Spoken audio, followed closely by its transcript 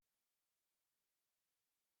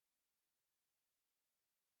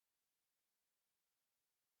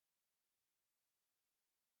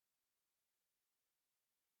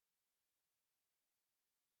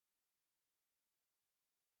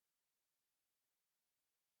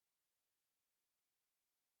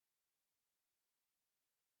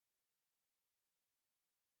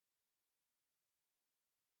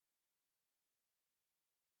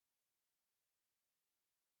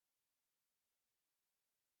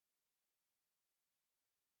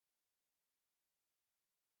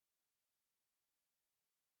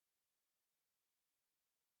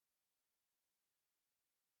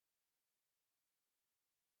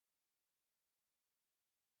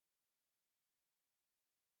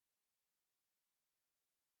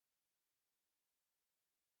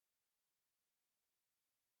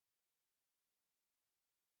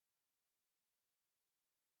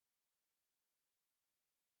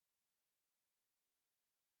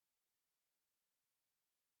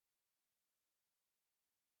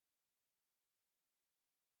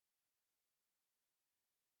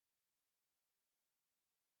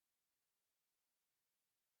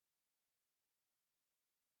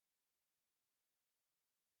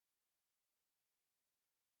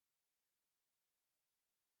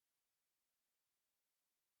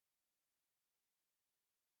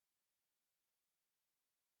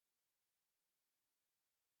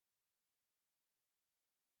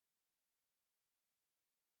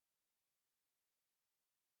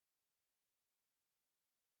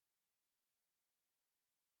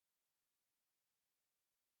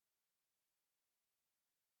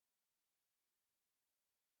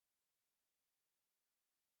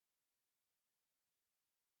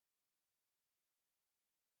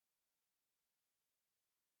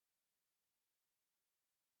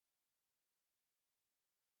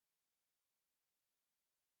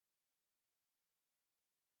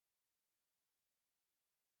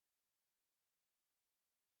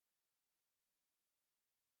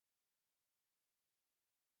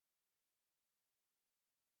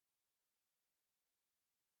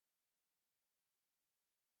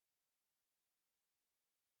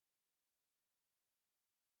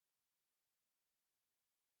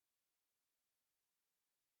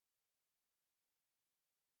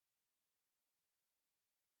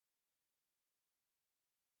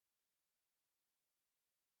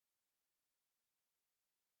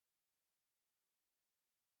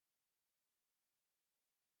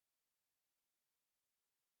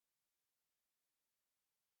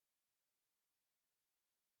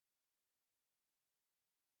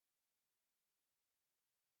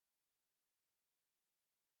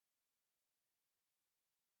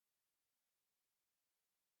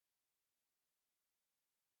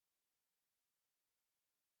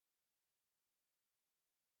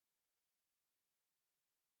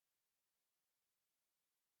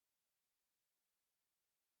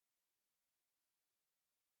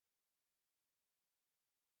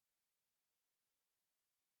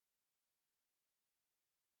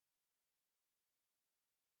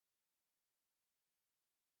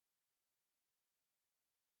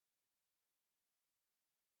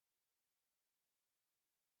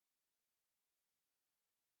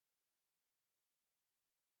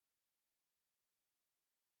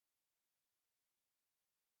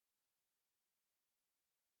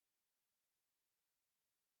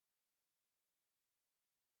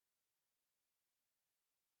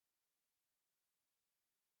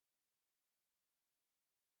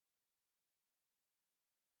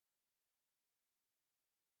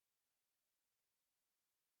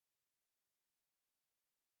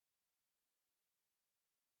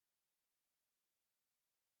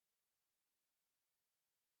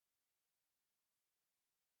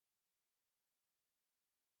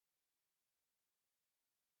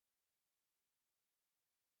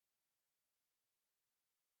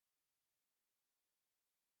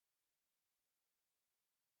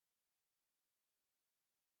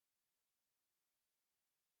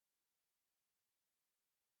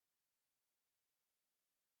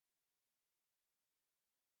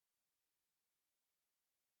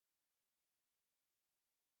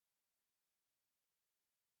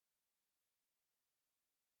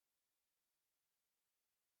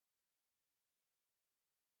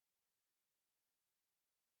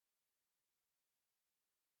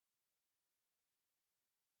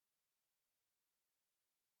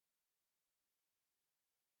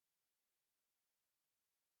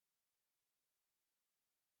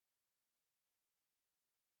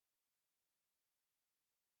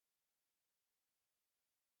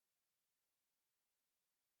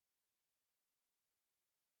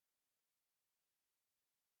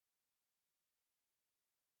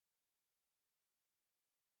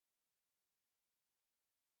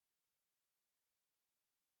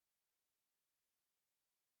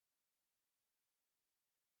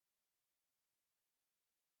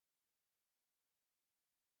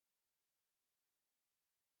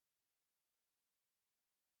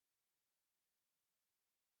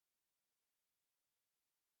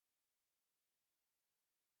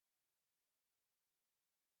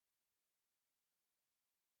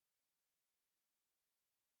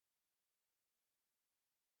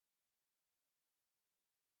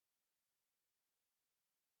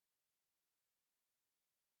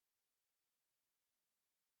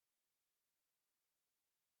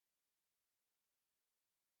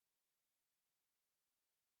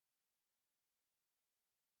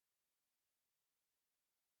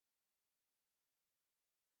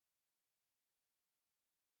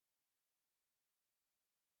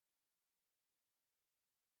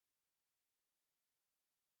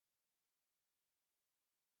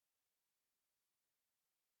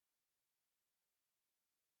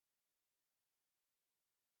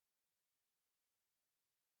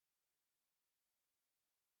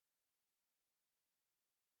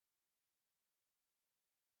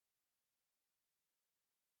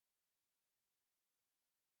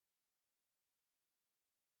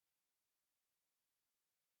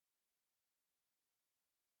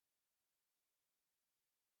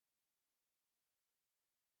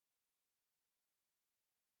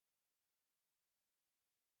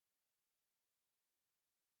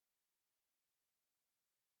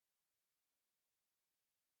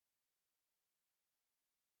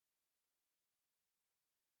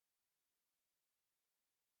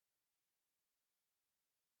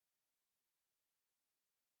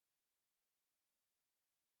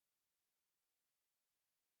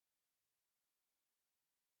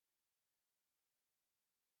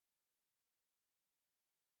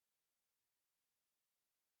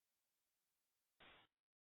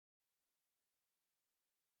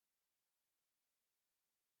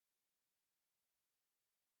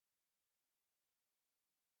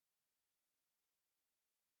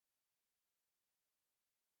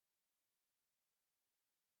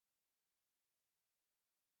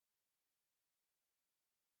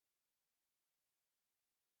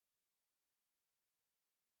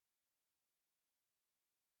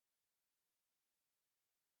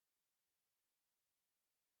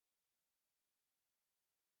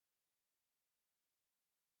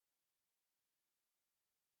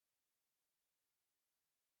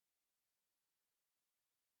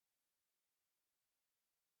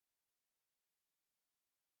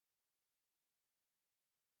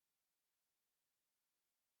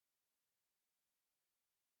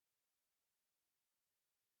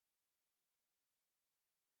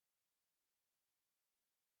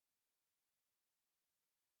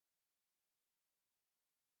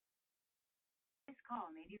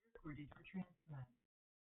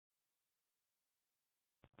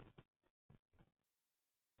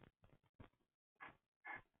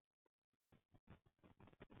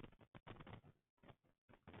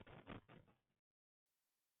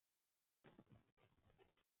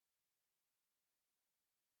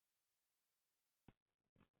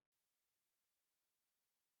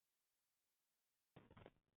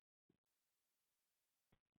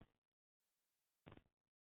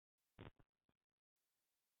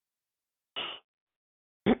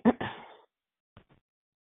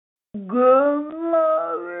Good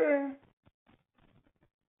morning.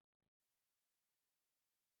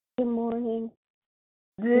 Good morning.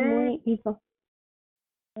 Good Deep, morning, Eva.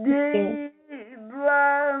 deep,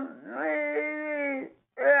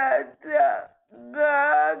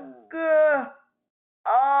 Gaga,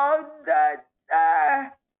 all the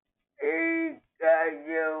time, he got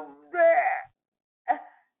you there.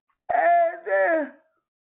 And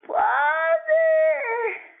Friday.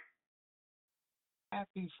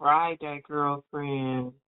 Happy Friday,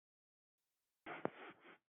 girlfriend.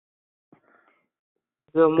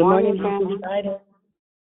 Good Good morning, morning, happy family. Friday.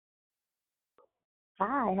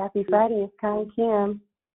 Hi, happy Friday. It's Kai Kim.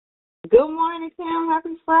 Good morning, Kim.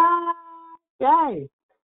 Happy Friday.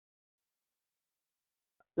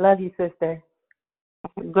 Love you, sister.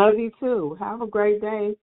 Love you too. Have a great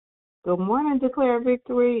day. Good morning, Declare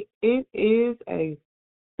Victory. It is a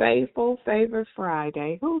faithful favorite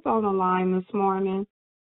Friday. Who's on the line this morning?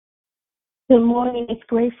 Good morning. It's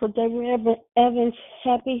Grateful Deborah Evans.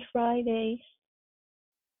 Happy Friday.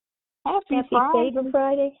 Happy Friday. Favorite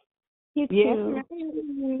Friday. You Yes,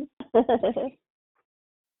 too. ma'am.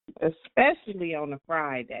 Especially on a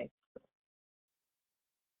Friday.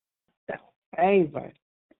 The favorite.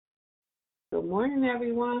 Good morning,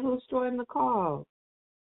 everyone. Who's joining the call?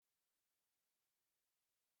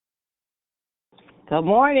 Good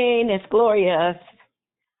morning. It's Gloria.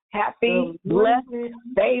 Happy, Good blessed, morning.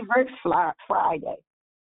 favorite Friday.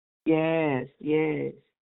 Yes, yes.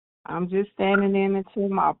 I'm just standing in until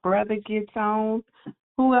my brother gets on.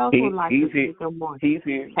 Who else would like to say good morning? He's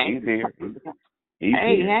here. Hey. He's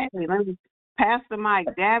here. Hey, let me pass the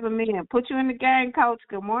mic, dab him in, put you in the game, Coach.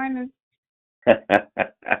 Good morning.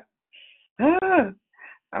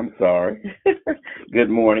 I'm sorry. Good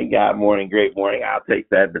morning, God morning, great morning. I'll take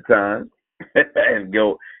that baton and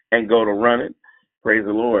go to running. Praise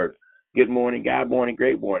the Lord. Good morning, God morning,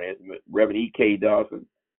 great morning. It's Reverend E.K. Dawson.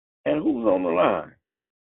 And who's on the line?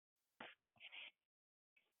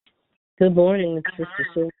 Good morning, Sister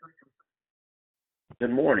Sue.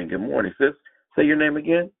 Good morning, sis. Say your name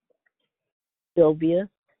again. Sylvia.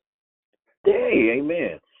 Hey,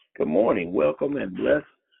 amen. Good morning. Welcome and blessed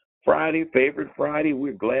Friday, favorite Friday.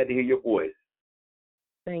 We're glad to hear your voice.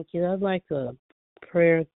 Thank you. I'd like a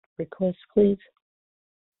prayer request, please.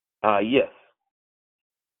 Yes.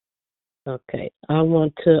 Okay. I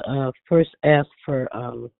want to first ask for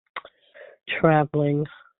traveling.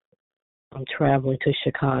 I'm traveling to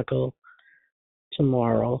Chicago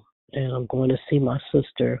tomorrow, and I'm going to see my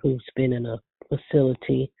sister who's been in a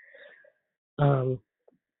facility, a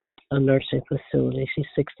nursing facility. She's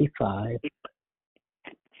 65.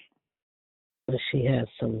 And she has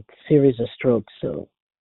some series of strokes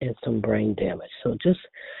and some brain damage. So just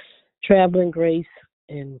traveling grace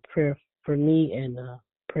and prayer for me and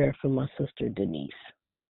prayer for my sister Denise.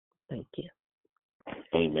 Thank you.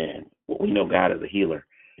 Amen. Well, we know God is a healer.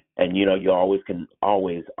 And, you can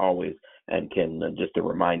always, and just a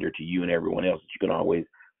reminder to you and everyone else that you can always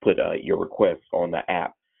put your requests on the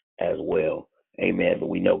app as well. Amen. But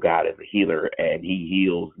we know God is a healer, and he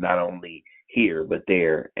heals not only here but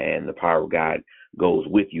there, and the power of God goes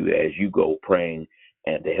with you as you go praying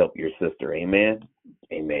and to help your sister. Amen.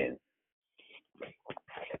 Amen.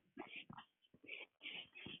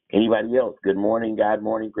 Anybody else? Good morning, God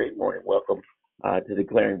morning, great morning. Welcome to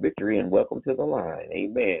Declaring Victory, and welcome to the line.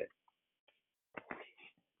 Amen.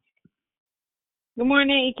 Good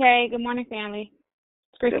morning, EK. Good morning, family.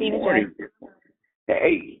 It's Christine. Good morning.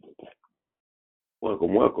 Hey.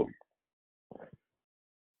 Welcome.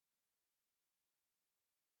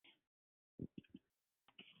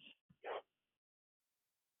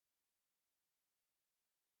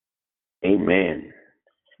 Amen.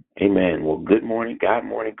 Amen. Well, good morning, God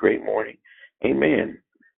morning, great morning. Amen.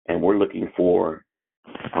 And we're looking for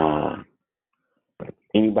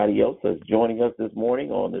anybody else that's joining us this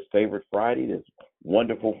morning on this favorite Friday, this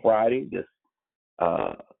wonderful Friday. This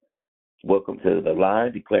welcome to the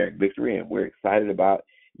line, Declaring Victory, and we're excited about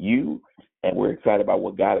you, and we're excited about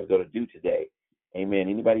what God is going to do today. Amen.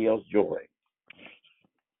 Anybody else join?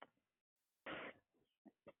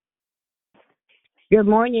 Good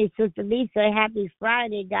morning, Sister Lisa. Happy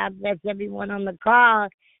Friday. God bless everyone on the call.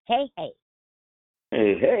 Hey, hey.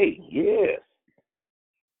 Hey, yes.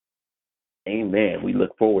 Amen. We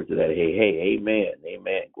look forward to that. Hey,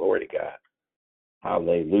 amen. Glory to God.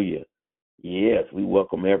 Hallelujah. Yes, we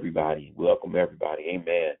welcome everybody.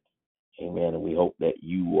 Amen. Amen. And we hope that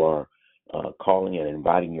you are calling and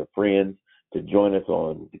inviting your friends to join us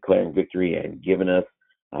on Declaring Victory and giving us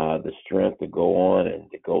the strength to go on and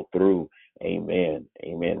to go through. Amen.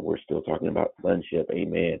 Amen. We're still talking about sonship.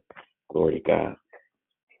 Amen. Glory to God.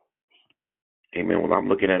 Amen. Well, I'm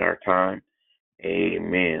looking at our time.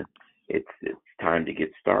 Amen. It's time to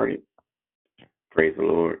get started. Praise the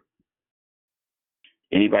Lord.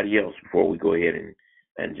 Anybody else before we go ahead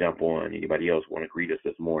and jump on? Anybody else want to greet us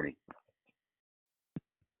this morning?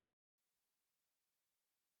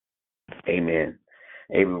 Amen.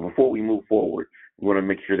 Amen. Before we move forward, we want to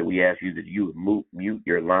make sure that we ask you that you would mute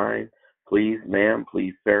your line, please, ma'am,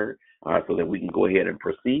 please, sir, so that we can go ahead and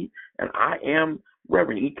proceed. And I am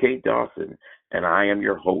Reverend E.K. Dawson, and I am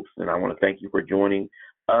your host. And I want to thank you for joining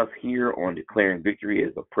us here on Declaring Victory.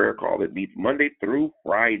 Is a prayer call that meets Monday through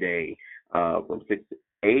Friday from 6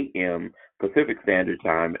 a.m. Pacific Standard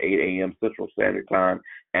Time, 8 a.m. Central Standard Time,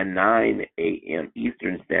 and 9 a.m.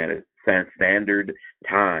 Eastern Standard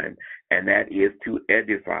Time. And that is to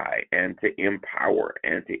edify and to empower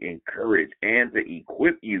and to encourage and to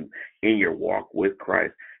equip you in your walk with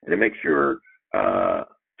Christ. And to make sure to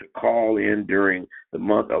call in during the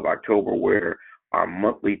month of October, where our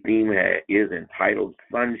monthly theme is entitled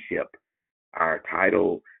Sonship. Our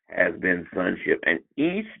title has been Sonship, and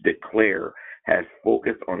each declare has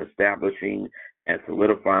focused on establishing and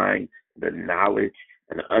solidifying the knowledge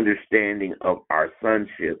and the understanding of our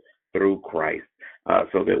sonship through Christ,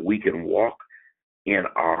 so that we can walk in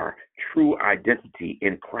our true identity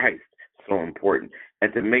in Christ. So important.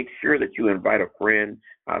 And to make sure that you invite a friend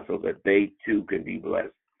so that they too can be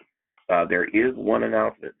blessed. There is one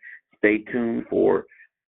announcement. Stay tuned for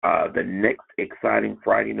the next exciting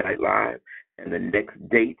Friday Night Live, and the next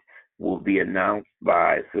date will be announced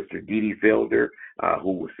by Sister Dee Dee Felder,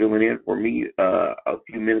 who was filling in for me a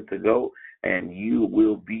few minutes ago, and you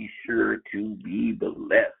will be sure to be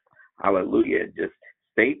blessed. Hallelujah. Just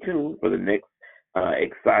stay tuned for the next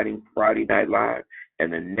exciting Friday Night Live,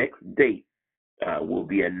 and the next date will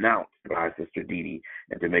be announced by Sister Dee Dee,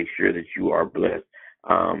 and to make sure that you are blessed.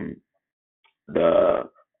 The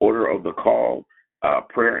order of the call,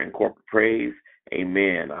 prayer and corporate praise.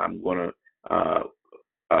 Amen. I'm going to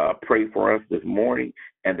pray for us this morning,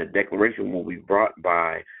 and the declaration will be brought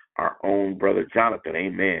by our own brother Jonathan.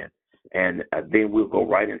 Amen. And then we'll go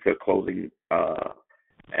right into closing our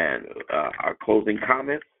closing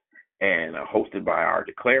comments, and hosted by our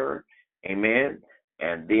declarer. Amen.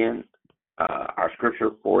 And then our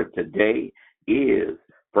scripture for today is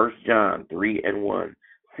 1 John 3:1.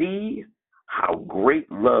 See how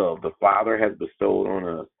great love the Father has bestowed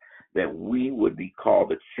on us, that we would be called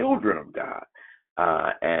the children of God.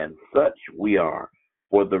 And such we are.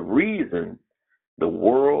 For the reason the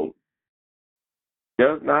world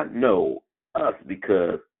does not know us,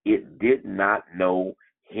 because it did not know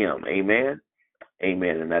him. Amen.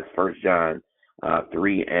 Amen. And that's 1 John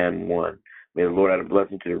 3:1. May the Lord add a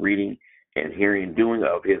blessing to the reading and hearing and doing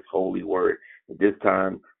of his holy word. At this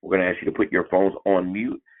time, we're going to ask you to put your phones on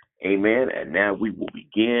mute. Amen. And now we will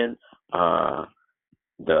begin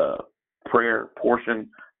the prayer portion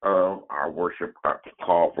of our worship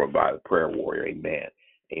call for by the prayer warrior. Amen.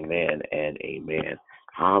 Amen and amen.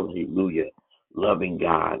 Hallelujah. Loving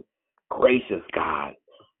God, gracious God,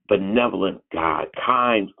 benevolent God,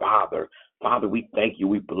 kind Father. Father, we thank you,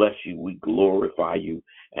 we bless you, we glorify you,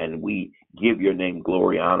 and we give your name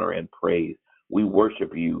glory, honor, and praise. We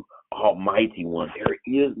worship you, Almighty One. There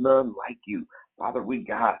is none like you. Father,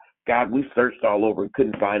 God, we searched all over and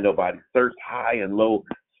couldn't find nobody. Searched high and low,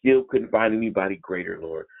 still couldn't find anybody greater,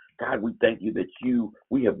 Lord. God, we thank you that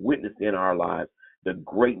we have witnessed in our lives the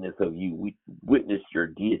greatness of you. We witnessed your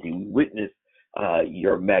deity. We witnessed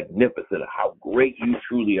your magnificence, how great you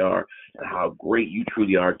truly are, and how great you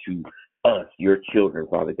truly are to us, your children,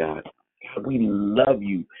 Father God. God, we love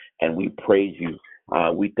you and we praise you.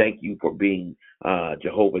 We thank you for being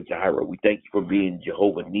Jehovah Jireh. We thank you for being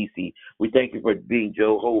Jehovah Nisi. We thank you for being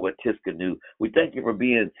Jehovah Tiskanu. We thank you for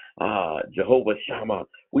being Jehovah Shammah.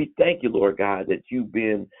 We thank you, Lord God, that you've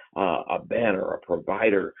been a banner, a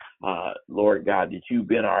provider, Lord God, that you've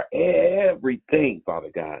been our everything,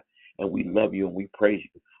 Father God. And we love you and we praise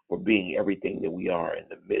you for being everything that we are in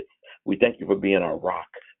the midst. We thank you for being our rock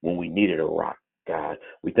when we needed a rock, God.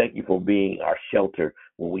 We thank you for being our shelter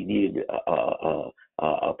when we needed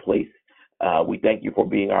a place We thank you for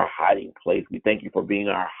being our hiding place. We thank you for being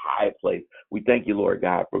our high place. We thank you, Lord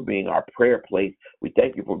God, for being our prayer place. We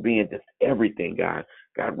thank you for being just everything, God.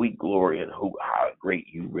 God, we glory in how great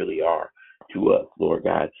you really are to us, Lord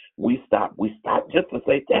God. We stop just to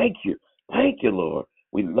say thank you. Thank you, Lord.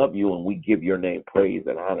 We love you and we give your name praise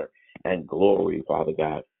and honor and glory, Father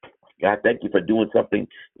God. God, thank you for doing something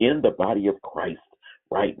in the body of Christ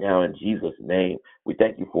right now in Jesus' name. We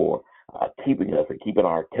thank you for keeping us and keeping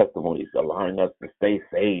our testimonies, allowing us to stay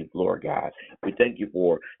saved, Lord God. We thank you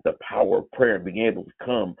for the power of prayer and being able to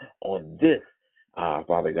come on this,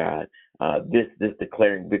 Father God, this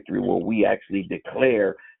declaring victory where we actually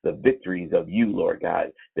declare the victories of you, Lord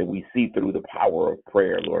God, that we see through the power of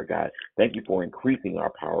prayer, Lord God. Thank you for increasing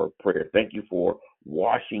our power of prayer. Thank you for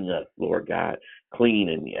washing us, Lord God, clean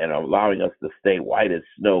and allowing us to stay white as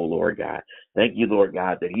snow, Lord God. Thank you, Lord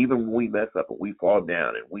God, that even when we mess up and we fall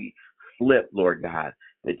down and we slip, Lord God,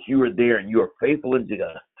 that you are there and you are faithful and just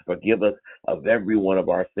to forgive us of every one of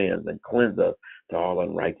our sins and cleanse us to all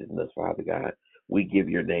unrighteousness, Father God. We give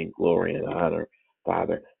your name glory and honor,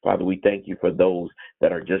 Father. Father, we thank you for those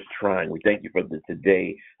that are just trying. We thank you for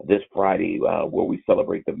today, this Friday, where we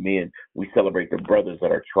celebrate the men. We celebrate the brothers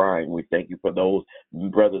that are trying. We thank you for those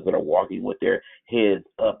brothers that are walking with their heads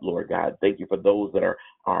up, Lord God. Thank you for those that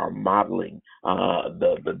are modeling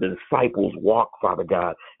the disciples' walk, Father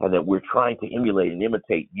God, and that we're trying to emulate and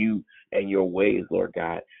imitate you and your ways, Lord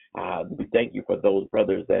God. We thank you for those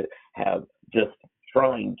brothers that have just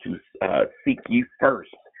trying to seek you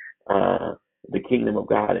first, the kingdom of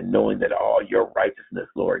God, and knowing that all your righteousness,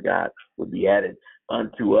 Lord God, would be added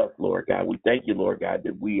unto us, Lord God. We thank you, Lord God,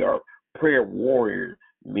 that we are prayer warrior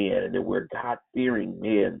men and that we're God-fearing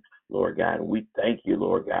men, Lord God. And we thank you,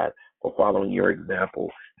 Lord God, for following your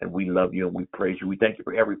example. And we love you and we praise you. We thank you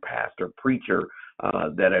for every pastor, preacher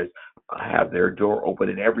that has have their door open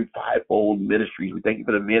in every fivefold ministry. We thank you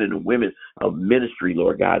for the men and the women of ministry,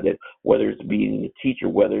 Lord God, that whether it's being the teacher,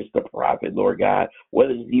 whether it's the prophet, Lord God,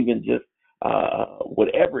 whether it's even just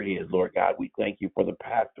whatever it is, Lord God, we thank you for the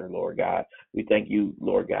pastor, Lord God. We thank you,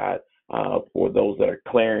 Lord God, for those that are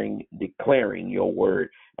declaring your word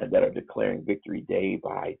and that are declaring victory day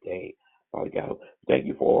by day, Father God. Thank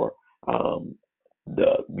you for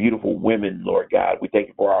the beautiful women, Lord God. We thank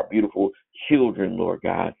you for our beautiful children, Lord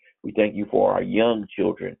God. We thank you for our young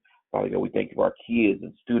children, Father God. We thank you for our kids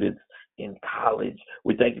and students in college.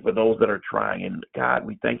 We thank you for those that are trying. And God,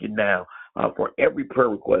 we thank you now for every prayer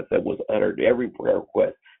request that was uttered, every prayer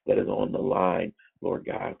request that is on the line, Lord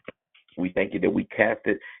God. We thank you that we cast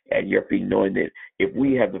it at your feet, knowing that if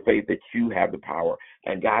we have the faith, that you have the power.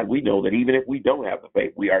 And God, we know that even if we don't have the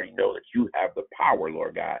faith, we already know that you have the power,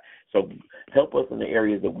 Lord God. So help us in the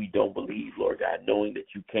areas that we don't believe, Lord God, knowing that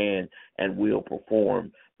you can and will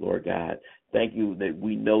perform, Lord God. Thank you that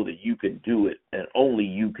we know that you can do it and only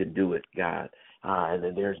you can do it, God. And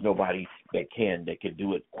that there's nobody that can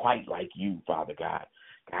do it quite like you, Father God.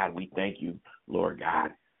 God, we thank you, Lord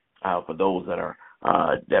God, for those that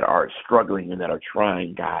are struggling and that are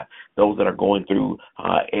trying, God, those that are going through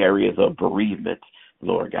areas of bereavement,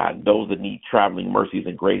 Lord God, those that need traveling mercies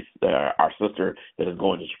and grace, our sister that is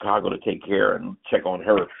going to Chicago to take care and check on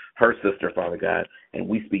her sister, Father God, and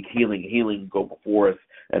we speak healing go before us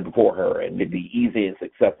and before her, and it be easy and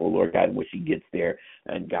successful, Lord God, when she gets there.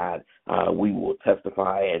 And God, we will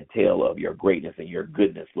testify and tell of your greatness and your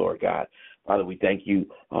goodness, Lord God. Father, we thank you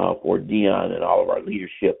for Dion and all of our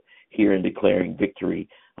leadership here in declaring victory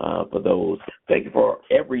for those. Thank you for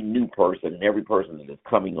every new person and every person that is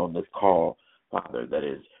coming on this call, Father, that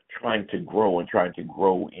is trying to grow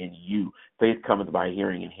in you. Faith cometh by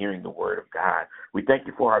hearing and hearing the word of God. We thank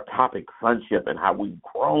you for our topic, sonship, and how we've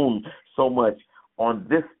grown so much on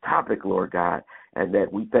this topic, Lord God, and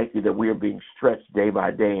that we thank you that we are being stretched day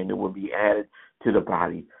by day and it will be added to the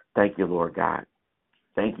body. Thank you, Lord God.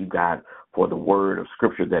 Thank you, God, for the word of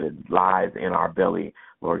Scripture that it lies in our belly,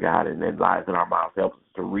 Lord God, and then lies in our mouth. Help us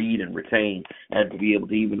to read and retain and to be able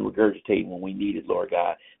to even regurgitate when we need it, Lord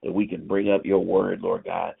God, that we can bring up your word, Lord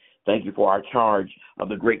God. Thank you for our charge of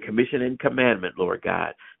the Great Commission and commandment, Lord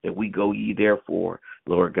God, that we go ye therefore,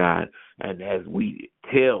 Lord God. And as we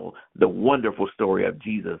tell the wonderful story of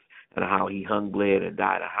Jesus and how he hung, bled, and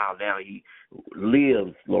died, and how now he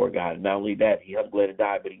lives, Lord God. Not only that, he hung, bled, and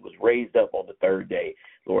died, but he was raised up on the third day,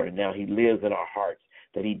 Lord, and now he lives in our hearts,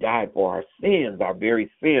 that he died for our sins, our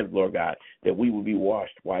very sins, Lord God, that we will be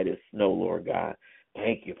washed white as snow, Lord God.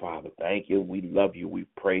 Thank you, Father. Thank you. We love you. We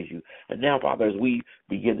praise you. And now, Father, as we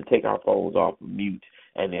begin to take our phones off of mute,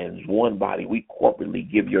 and as one body, we corporately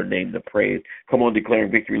give your name the praise. Come on,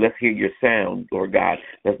 declaring victory. Let's hear your sound, Lord God.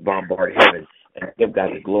 Let's bombard heaven and give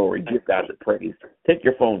God the glory, give God the praise. Take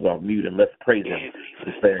your phones off mute and let's praise Him for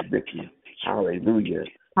declaring victory. Hallelujah.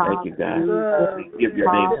 Thank you, God. Give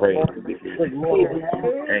your name praise. Thank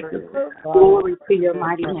you. Glory to your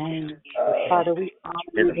mighty name. Father, we honor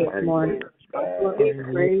you this morning. Lord, we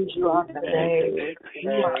praise you on today.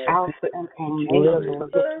 You are Alpha and Omega,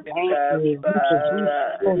 Lord. Thank you.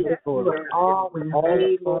 You are all we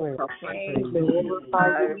need, Lord. Praise the Lord,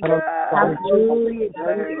 Father. Hallelujah.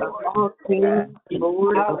 You are all things,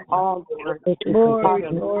 Lord of all, Lord.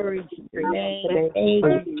 Glory to your name.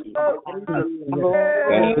 Thank you. Lord,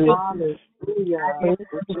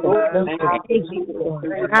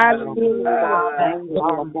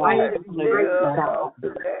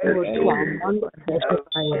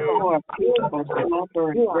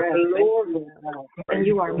 and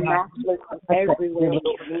you are matchless everywhere.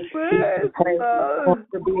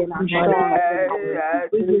 For being our strong.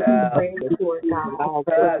 We give you praise, Lord God,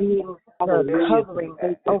 for being covering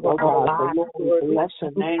over our lives, Lord. Bless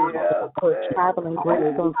your name for traveling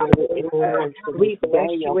grace on today, Lord. We bless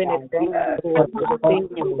you in advance, Lord, for the things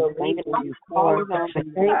you believe in you for.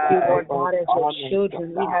 Thank you, Lord God, as your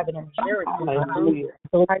children, we have an inheritance through you.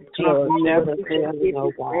 You never fail,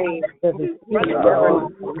 no God. You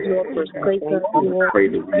never forsake us, Lord. You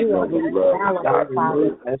are the Father.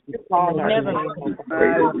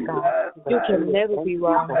 You can never be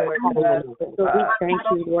wrong, Lord. So we thank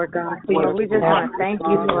you, Lord God. Lord, we just want to thank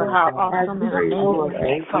you for how awesome and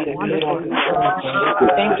amazing, how wonderful you are.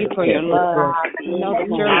 Thank you for your love. We know that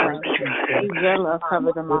your love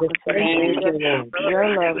covers a multitude. Your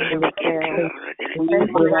love never fails. Thank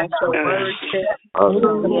you that your word says you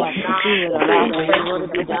would allow for your will to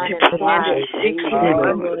be done in our lives.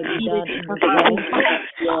 Your will to be done in this day.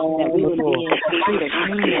 That we would be in complete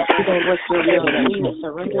agreement with your will, that we would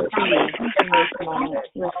surrender to you in this moment.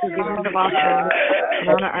 Your forgiveness of our sins,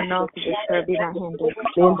 known or unknown, to this prayer be not hindered.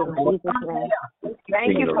 In Jesus' name.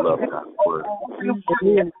 Thank you for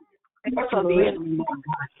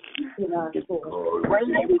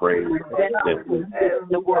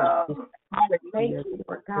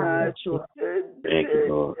Thank you,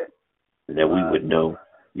 Lord. And that we would know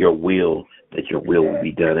your will, that your will will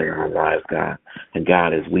be done in our lives, God. And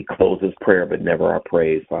God, as we close this prayer, but never our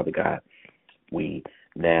praise, Father God, we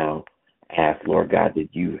now ask, Lord God, that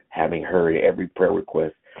you, having heard every prayer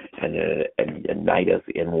request, and unite us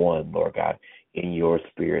in one, Lord God, in your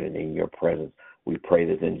spirit and in your presence. We pray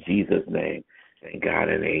this in Jesus' name. Thank God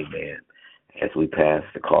and amen. As we pass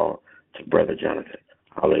the call to Brother Jonathan.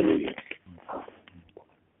 Hallelujah.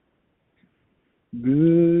 Good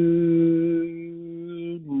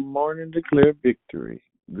morning, declare victory.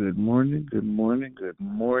 Good morning, good morning, good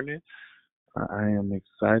morning. I am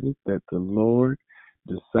excited that the Lord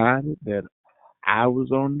decided that I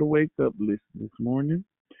was on the wake up list this morning.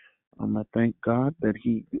 I thank God that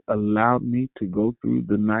He allowed me to go through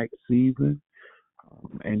the night season,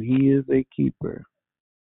 and He is a keeper.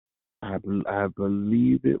 I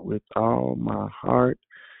believe it with all my heart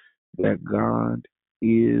that God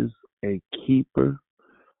is a keeper.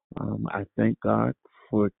 I thank God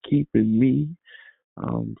for keeping me,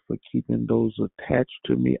 for keeping those attached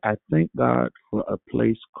to me. I thank God for a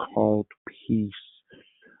place called peace.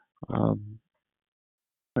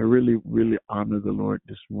 I really, really honor the Lord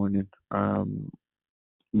this morning,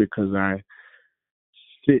 because I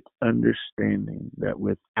sit understanding that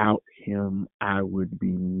without Him I would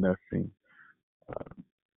be nothing.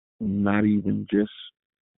 Not even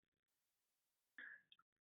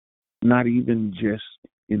just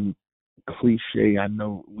in cliche. I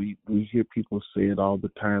know we hear people say it all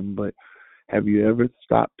the time, but have you ever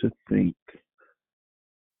stopped to think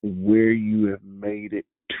where you have made it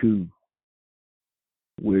to,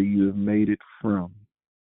 where you have made it from,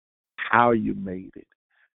 how you made it?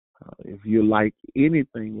 If you're like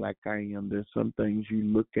anything like I am, there's some things you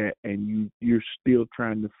look at and you're still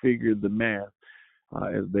trying to figure the math.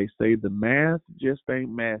 As they say, the math just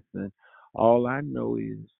ain't mathing. All I know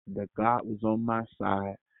is that God was on my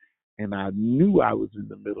side, and I knew I was in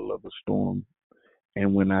the middle of a storm.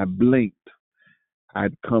 And when I blinked,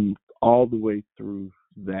 I'd come all the way through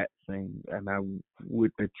that thing. And I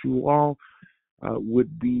would that you all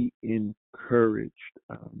would be encouraged.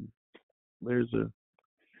 There's a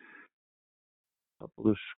couple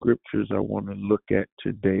of scriptures I want to look at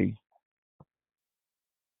today.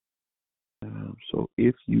 So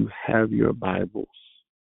if you have your Bibles,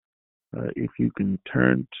 if you can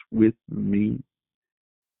turn with me,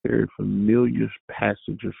 very familiar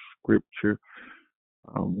passage of scripture,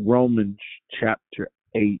 Romans chapter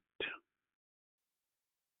 8.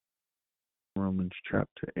 Romans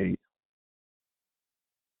chapter 8.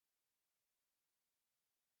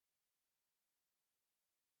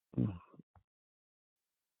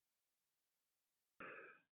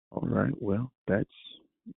 All right. Well, that's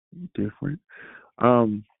different.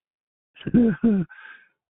 Um,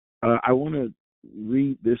 I want to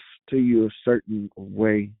read this to you a certain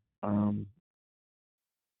way. All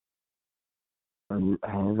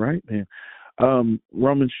right, then.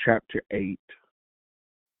 Romans chapter 8.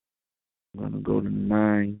 I'm going to go to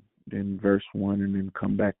 9, then verse 1, and then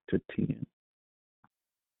come back to 10.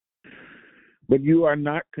 But you are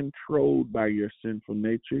not controlled by your sinful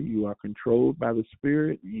nature. You are controlled by the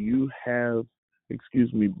Spirit.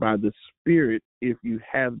 By the Spirit, if you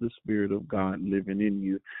have the Spirit of God living in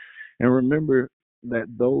you. And remember that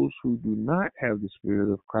those who do not have the Spirit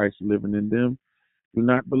of Christ living in them do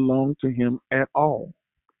not belong to him at all.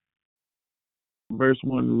 Verse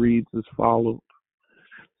 1 reads as follows.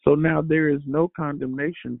 So now there is no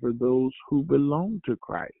condemnation for those who belong to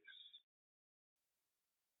Christ.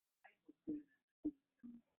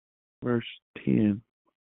 Verse 10.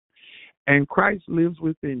 And Christ lives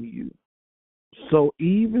within you. So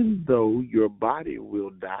even though your body will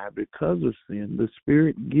die because of sin, the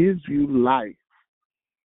Spirit gives you life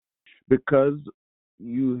because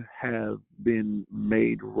you have been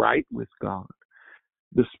made right with God.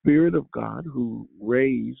 The Spirit of God who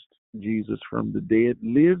raised Jesus from the dead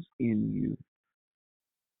lives in you.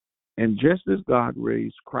 And just as God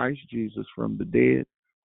raised Christ Jesus from the dead,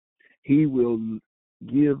 he will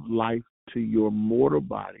give life to your mortal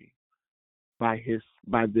body by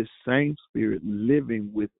this same Spirit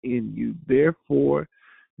living within you. Therefore,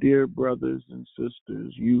 dear brothers and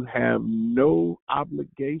sisters, you have no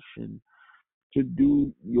obligation to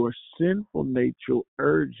do your sinful nature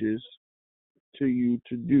urges to you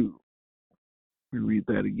to do. We read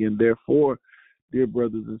that again. Therefore, dear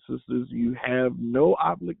brothers and sisters, you have no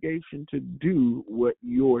obligation to do what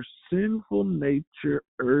your sinful nature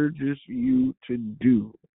urges you to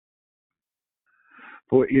do.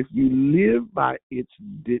 For if you live by its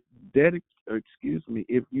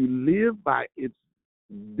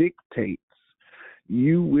dictates,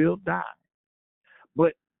 you will die.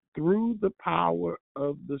 But through the power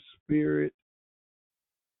of the Spirit,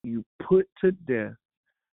 you put to death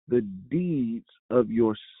the deeds of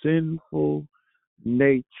your sinful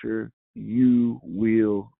nature, you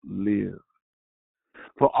will live.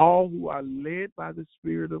 For all who are led by the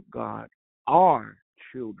Spirit of God are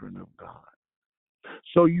children of God.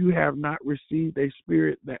 So you have not received a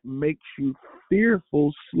spirit that makes you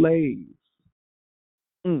fearful slaves.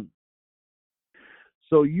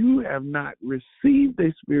 So you have not received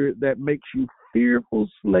a spirit that makes you fearful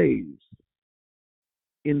slaves.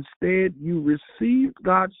 Instead, you received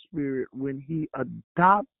God's Spirit when he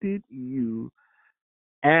adopted you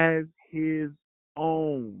as his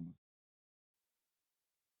own.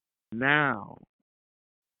 Now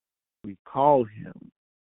we call him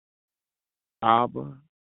Abba,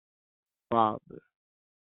 Father.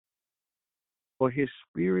 For his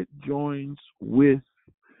Spirit joins with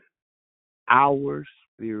our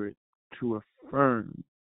spirit to affirm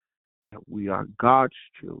that we are God's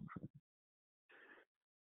children.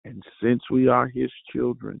 And since we are his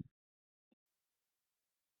children,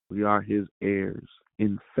 we are his heirs.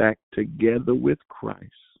 In fact, together with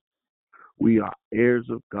Christ, we are heirs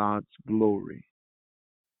of God's glory.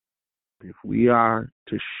 If we are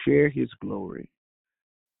to share his glory,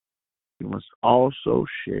 we must also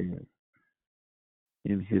share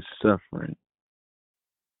in his suffering.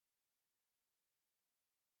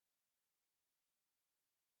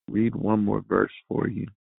 Read one more verse for you.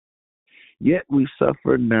 Yet we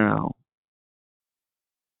suffer now.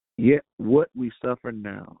 Yet what we suffer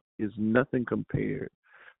now is nothing compared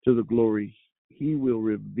to the glory he will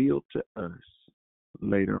reveal to us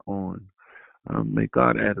later on. May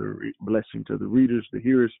God add a blessing to the readers, the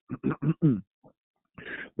hearers, the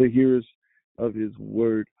hearers of his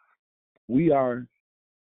word. We are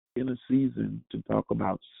in a season to talk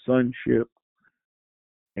about sonship.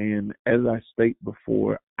 And as I state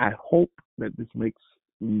before, I hope that this makes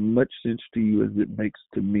much sense to you as it makes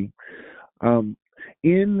to me.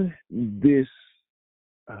 In this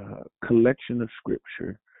collection of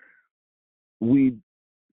scripture, we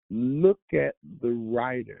look at the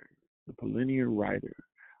writer, the Pauline writer,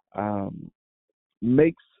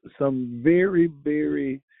 makes some very,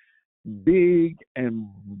 very big and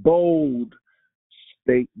bold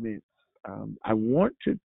statements. I want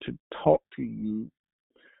to talk to you,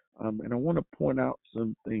 and I want to point out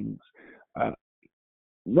some things.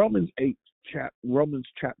 Romans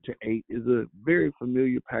chapter 8 is a very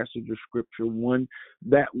familiar passage of scripture, one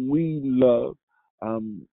that we love.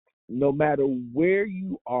 No matter where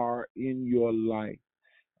you are in your life,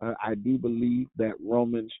 I do believe that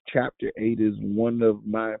Romans chapter 8 is one of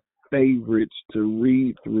my favorites to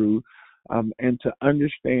read through, and to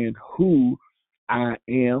understand who I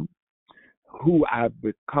am, who I've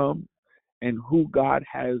become, and who God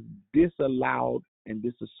has disallowed and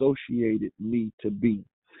disassociated me to be.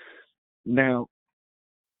 Now,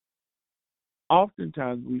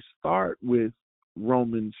 oftentimes we start with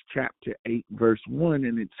Romans chapter 8, verse 1,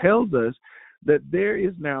 and it tells us that there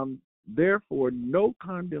is now, therefore, no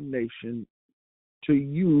condemnation to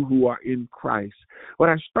you who are in Christ. But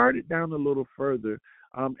I started down a little further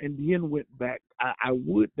and then went back. I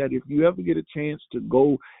would that if you ever get a chance to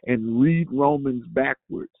go and read Romans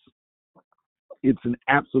backwards, it's an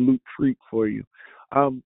absolute treat for you.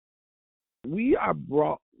 We are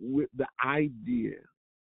brought with the idea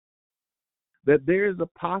that there is a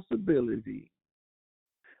possibility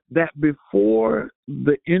that before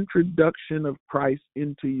the introduction of Christ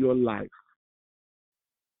into your life,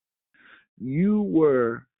 you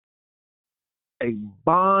were a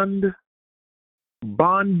bonded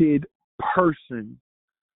person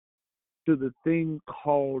to the thing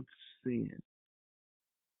called sin.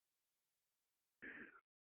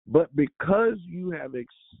 But because you have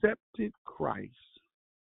accepted Christ,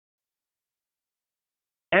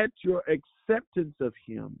 at your acceptance of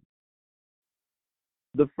him,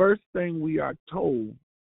 the first thing we are told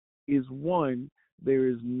is, one, there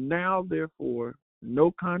is now, therefore,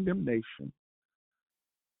 no condemnation,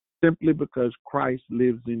 simply because Christ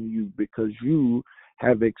lives in you, because you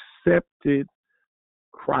have accepted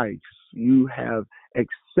Christ. You have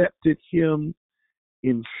accepted him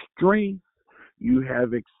in strength. You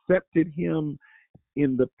have accepted him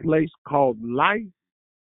in the place called life.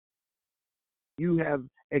 You have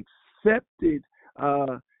accepted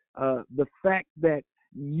the fact that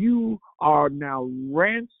you are now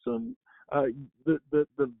ransomed.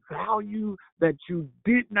 The value that you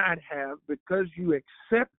did not have because you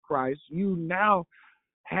accept Christ, you now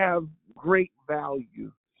have great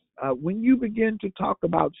value. When you begin to talk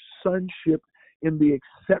about sonship in the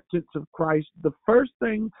acceptance of Christ, the first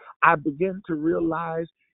thing I begin to realize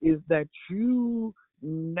is that you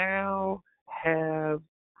now have,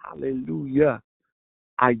 hallelujah,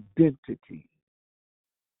 identity.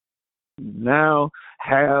 You now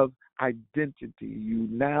have identity. You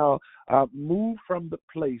now move from the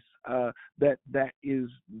place that is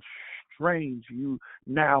strange. You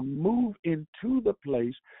now move into the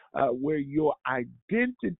place where your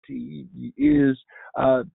identity is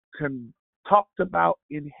talked about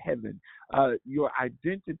in heaven. Your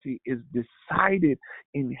identity is decided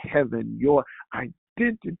in heaven. Your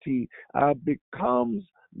identity becomes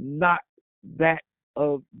not that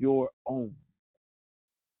of your own.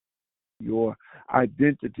 Your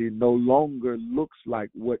identity no longer looks like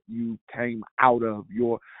what you came out of.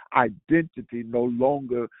 Your identity no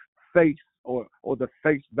longer face or the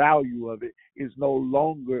face value of it is no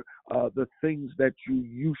longer the things that you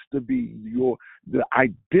used to be. The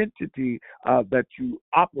identity that you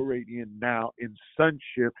operate in now in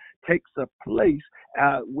sonship takes a place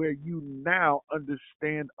where you now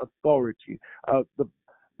understand authority. God,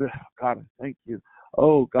 I thank you.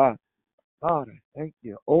 Oh God, I thank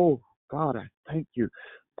you. Oh God, I thank you.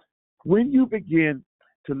 When you begin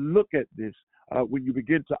to look at this, when you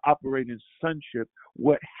begin to operate in sonship,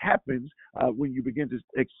 what happens when you begin to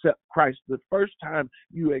accept Christ? The first time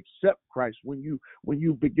you accept Christ, when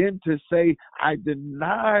you begin to say, I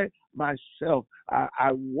deny myself,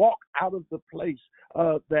 I walk out of the place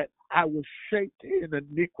that I was shaped in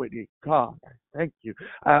iniquity. God, I thank you.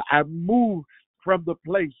 I move from the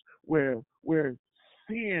place where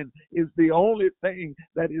sin is the only thing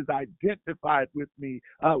that is identified with me,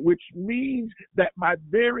 which means that my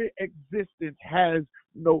very existence has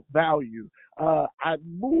no value. I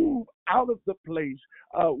move out of the place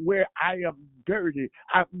where I am dirty.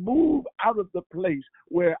 I move out of the place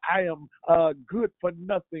where I am good for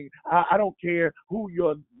nothing. I don't care who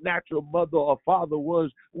your natural mother or father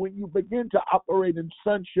was. When you begin to operate in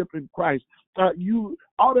sonship in Christ, you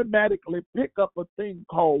automatically pick up a thing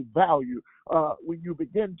called value. When you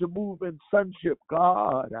begin to move in sonship,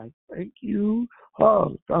 God, I thank you.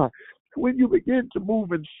 Oh, God. When you begin to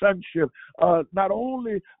move in sonship, not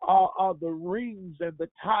only are the rings and the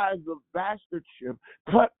ties of bastardship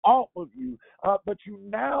cut off of you, but you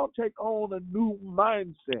now take on a new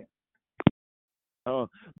mindset.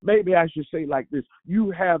 Maybe I should say like this: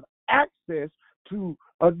 you have access to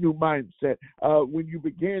a new mindset. When you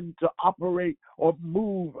begin to operate or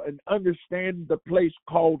move and understand the place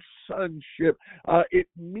called sonship, it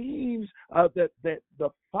means that the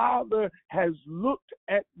Father has looked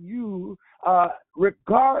at you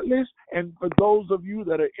regardless, and for those of you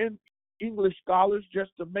that are in English scholars,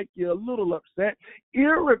 just to make you a little upset,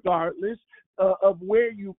 irregardless, of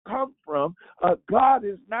where you come from, God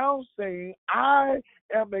is now saying, I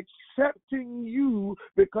am accepting you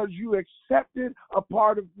because you accepted a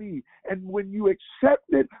part of me. And when you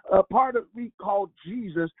accepted a part of me called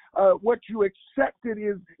Jesus, what you accepted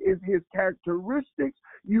is his characteristics.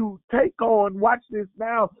 You take on, watch this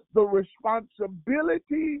now, the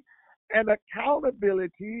responsibility and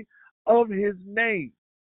accountability of his name.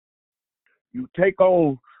 You take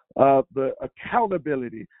on the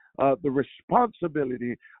accountability, the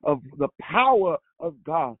responsibility of the power of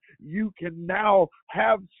God. You can now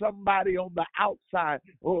have somebody on the outside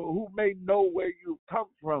who may know where you come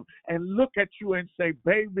from and look at you and say,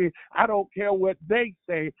 baby, I don't care what they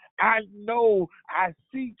say. I know I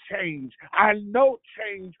see change. I know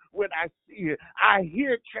change when I see it. I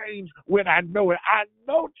hear change when I know it. I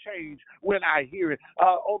know change when I hear it.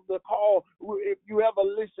 On the call, if you ever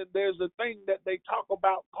listen, there's a thing that they talk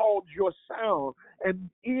about called your sound. And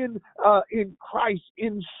in Christ,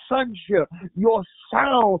 in sonship, your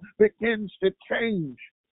sound begins to change.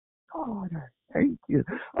 God, I thank you.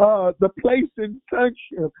 The place in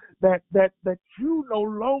sonship that you no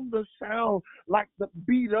longer sound like the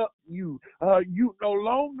beat up you. You no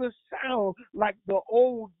longer sound like the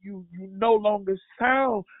old you. You no longer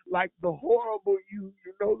sound like the horrible you.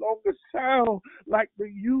 You no longer sound like the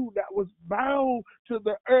you that was bound to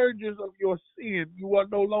the urges of your sin. You are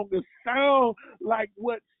no longer sound like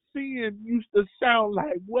what sin used to sound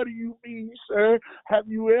like. What do you mean, sir? Have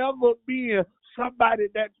you ever been somebody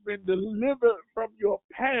that's been delivered from your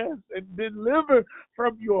past and delivered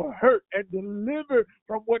from your hurt and delivered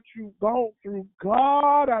from what you've gone through?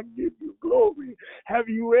 God, I give you glory. Have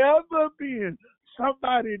you ever been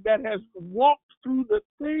somebody that has walked through the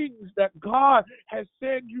things that God has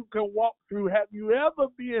said you can walk through? Have you ever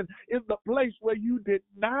been in the place where you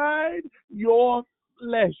denied your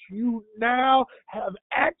flesh? You now have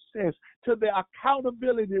access to the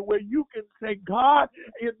accountability where you can say, God,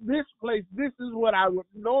 in this place, this is what I would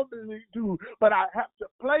normally do, but I have to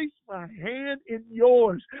place my hand in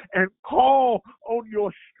yours and call on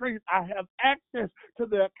your strength. I have access to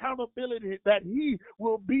the accountability that he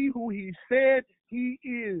will be who he said he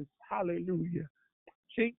is. Hallelujah.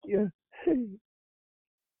 Thank you.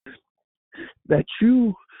 That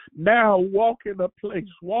you now walk in a place,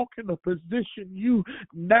 walk in a position. You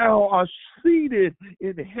now are seated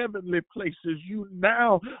in heavenly places. You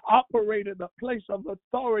now operate in a place of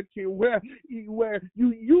authority where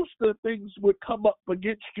you used to things would come up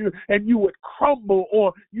against you and you would crumble,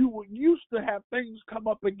 or you would used to have things come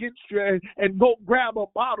up against you and go grab a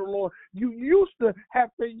bottle, or you used to have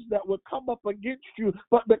things that would come up against you,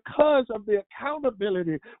 but because of the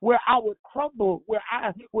accountability where I would crumble, where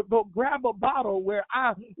I would go grab a bottle, where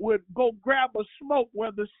I would go grab a smoke,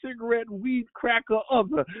 where the cigarette, weed, cracker,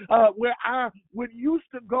 other, where I would used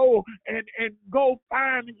to go and go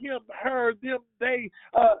find him, her, them, they,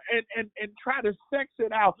 and try to sex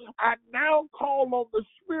it out. I now call on the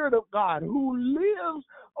Spirit of God who lives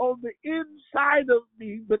on the inside of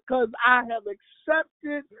me because I have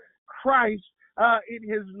accepted Christ in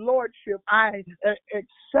his lordship. I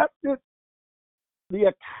accepted the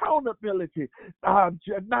accountability,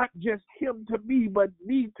 not just him to me, but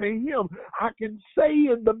me to him. I can say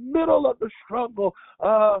in the middle of the struggle,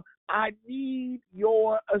 I need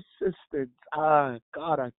your assistance.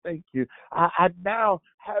 God, I thank you. I now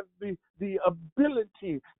have the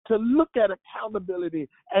ability to look at accountability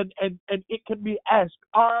and it can be asked,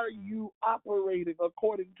 are you operating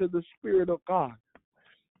according to the Spirit of God?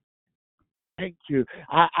 Thank you.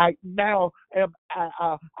 I now am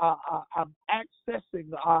I'm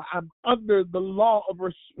accessing. I'm under the law of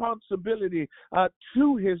responsibility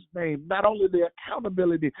to his name. Not only the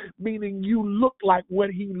accountability, meaning you look like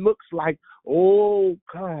what he looks like. Oh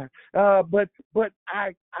God, but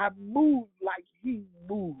I move like he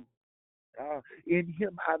moves. In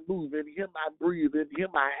him I move, in him I breathe, in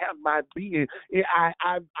him I have my being.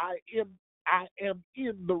 I am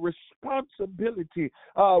in the responsibility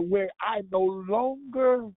where I no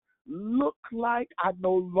longer look like, I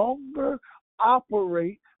no longer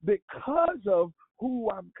operate because of who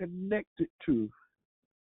I'm connected to.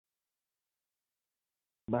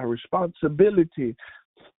 My responsibility,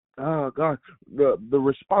 God, the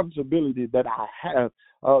responsibility that I have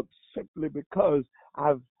simply because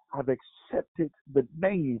I've accepted the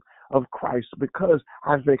name of Christ, because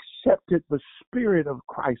I've accepted the Spirit of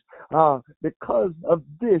Christ. Because of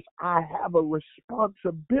this, I have a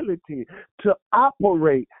responsibility to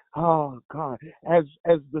operate, God, as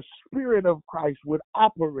the Spirit of Christ would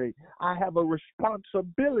operate. I have a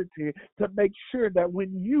responsibility to make sure that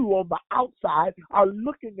when you on the outside are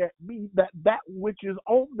looking at me, that which is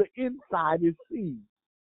on the inside is seen.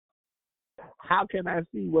 How can I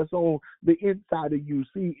see what's on the inside of you?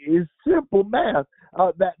 See, it's simple math.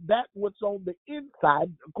 That what's on the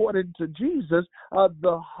inside, according to Jesus,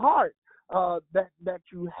 the heart that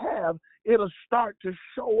you have, it'll start to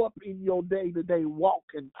show up in your day-to-day walk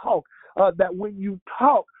and talk. That when you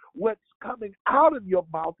talk, what's coming out of your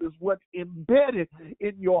mouth is what's embedded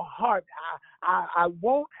in your heart. I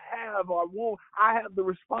have the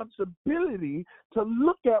responsibility to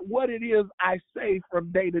look at what it is I say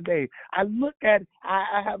from day to day.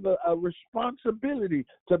 I have a responsibility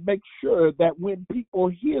to make sure that when people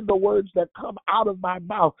hear the words that come out of my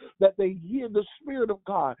mouth, that they hear the Spirit of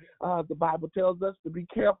God. The Bible tells us to be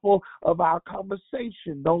careful of our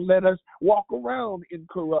conversation. Don't let us walk around in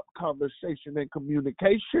corrupt conversation and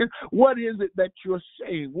communication. What is it that you're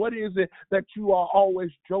saying? What is it that you are always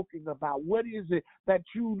joking about? What is it that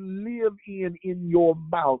you live in your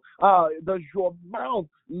mouth? Does your mouth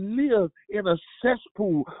live in a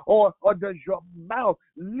cesspool, or does your mouth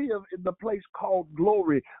live in the place called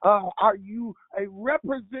glory? Are you a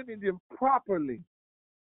representative properly?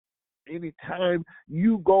 Anytime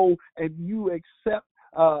you go and you accept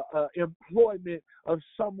employment of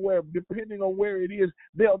somewhere, depending on where it is,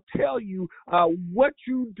 they'll tell you what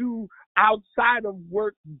you do outside of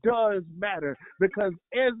work does matter, because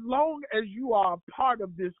as long as you are a part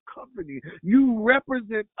of this company, you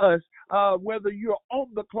represent us, whether you're on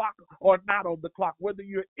the clock or not on the clock, whether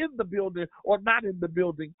you're in the building or not in the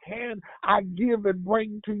building. Can I give and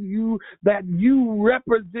bring to you that you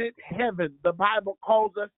represent heaven? The Bible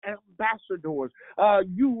calls us ambassadors.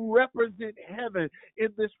 You represent heaven in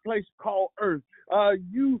this place called earth.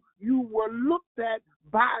 You were looked at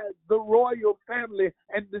by the royal family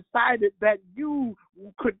and decided that you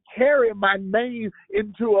could carry my name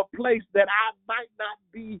into a place that I might not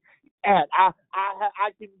be at. I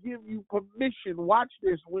can give you permission. Watch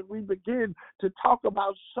this. When we begin to talk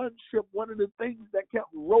about sonship, one of the things that kept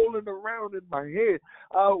rolling around in my head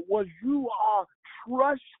was you are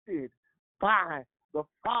trusted by the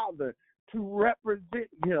Father to represent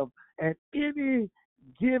him at any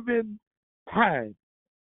given time.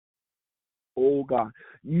 Oh God,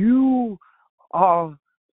 you are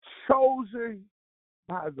chosen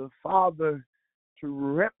by the Father to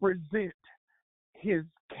represent his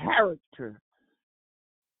character.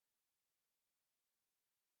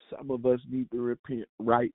 Some of us need to repent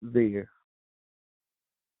right there.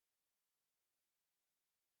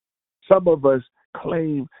 Some of us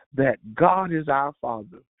claim that God is our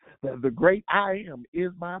Father, that the great I am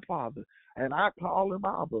is my Father, and I call him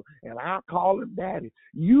Abba, and I call him Daddy.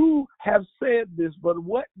 You have said this, but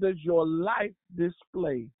what does your life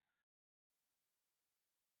display?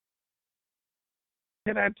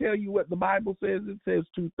 Can I tell you what the Bible says? It says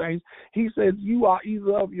two things. He says you are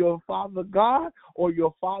either of your father God or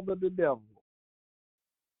your father the devil.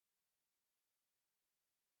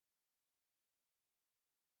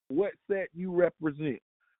 What set you represent?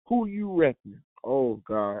 Who you repping? Oh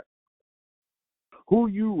God. Who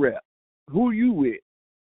you rep? Who you with?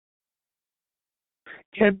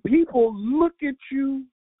 Can people look at you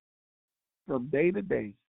from day to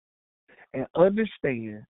day and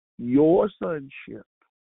understand your sonship?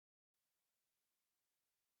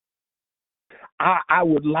 I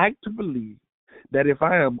would like to believe that if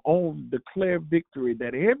I am on Declare Victory,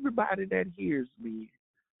 that everybody that hears me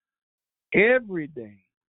every day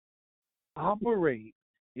operate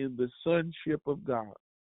in the sonship of God.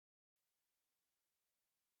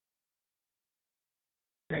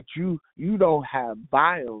 That you don't have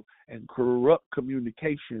vile and corrupt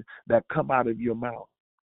communication that come out of your mouth.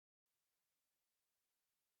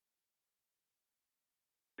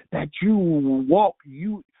 That you walk,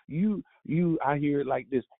 I hear it like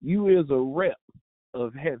this, you is a rep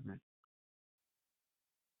of heaven.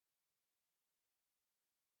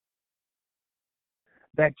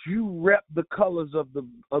 That you rep the colors of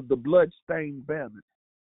the blood-stained banner.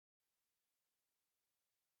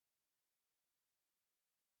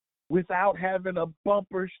 Without having a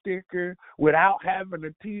bumper sticker, without having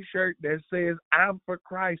a T-shirt that says, I'm for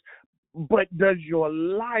Christ. But does your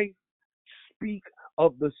life speak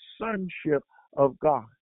of the sonship of God?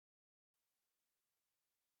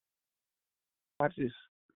 Watch this.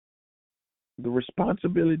 The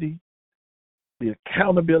responsibility, the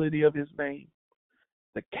accountability of his name,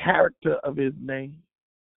 the character of his name.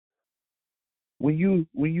 When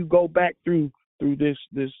you go back through this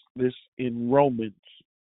in Romans,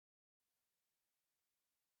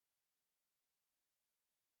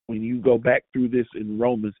 when you go back through this in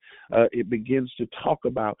Romans, it begins to talk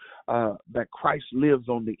about that Christ lives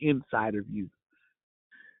on the inside of you.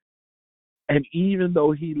 And even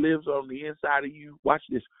though he lives on the inside of you, watch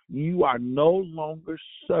this, you are no longer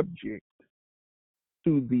subject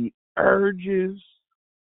to the urges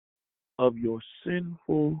of your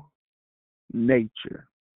sinful nature.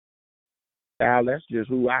 Al, that's just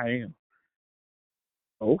who I am.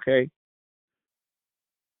 Okay.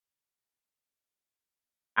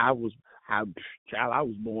 I was I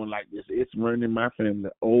was born like this. It's running in my family.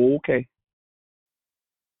 Okay.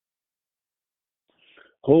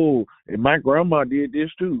 Oh, and my grandma did this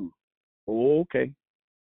too. Okay.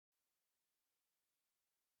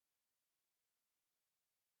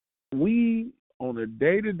 We, on a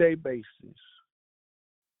day-to-day basis,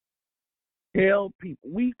 tell people,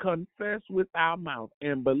 we confess with our mouth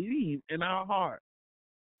and believe in our heart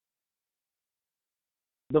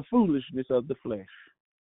the foolishness of the flesh.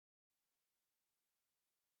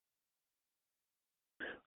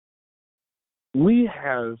 We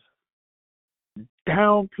have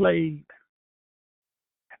downplayed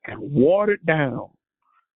and watered down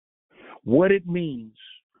what it means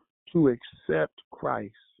to accept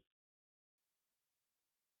Christ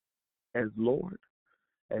as Lord,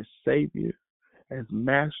 as Savior, as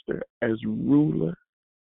Master, as Ruler.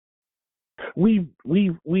 We've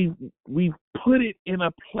put it in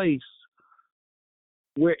a place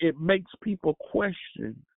where it makes people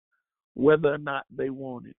question whether or not they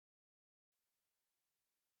want it.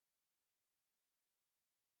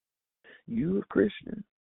 You a Christian?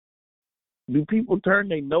 Do people turn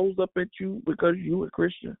their nose up at you because you a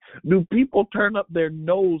Christian? Do people turn up their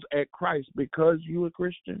nose at Christ because you a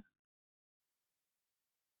Christian?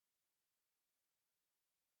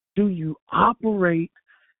 Do you operate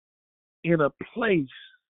in a place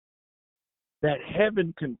that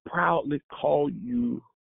heaven can proudly call you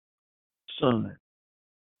son?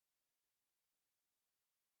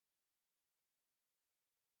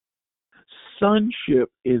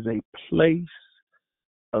 Sonship is a place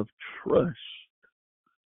of trust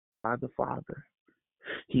by the Father.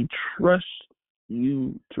 He trusts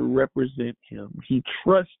you to represent him. He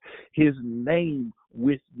trusts his name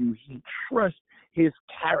with you. He trusts his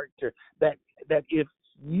character, that if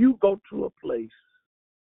you go to a place,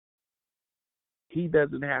 he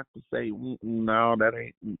doesn't have to say, no, that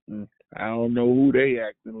ain't, I don't know who they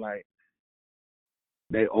acting like.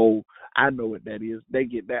 I know what that is. They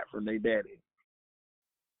get that from their daddy.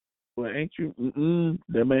 Well, ain't you?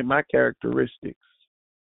 Them ain't my characteristics.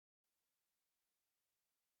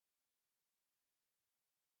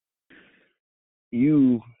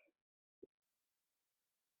 You,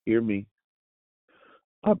 hear me,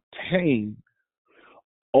 obtain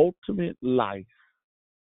ultimate life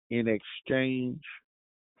in exchange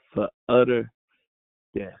for utter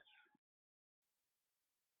death.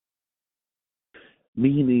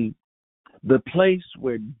 Meaning the place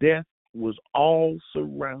where death was all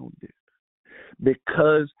surrounded,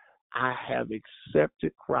 because I have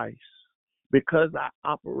accepted Christ, because I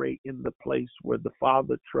operate in the place where the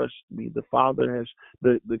Father trusts me, the Father has,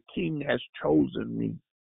 the King has chosen me.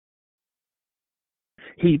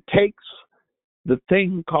 He takes the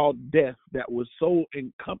thing called death that was so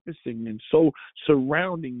encompassing and so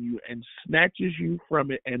surrounding you and snatches you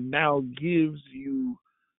from it and now gives you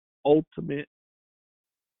ultimate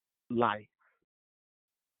life.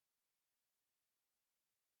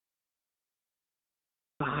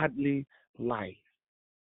 Godly life.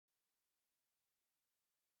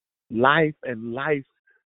 Life and life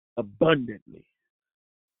abundantly.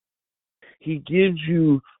 He gives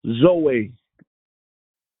you Zoe,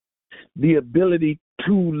 the ability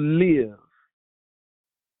to live.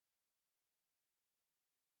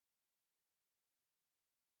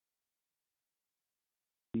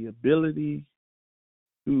 The ability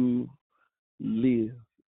to live.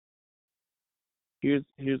 Here's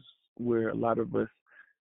where a lot of us,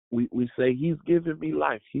 we say, he's giving me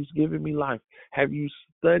life. He's giving me life. Have you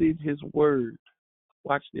studied his word?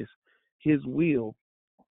 Watch this. His will,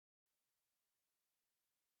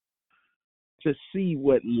 to see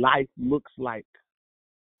what life looks like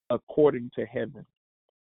according to heaven.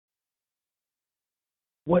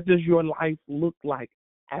 What does your life look like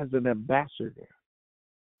as an ambassador?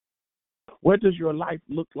 What does your life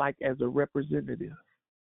look like as a representative?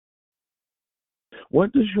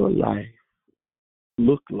 What does your life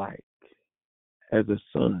look like as a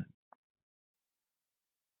son?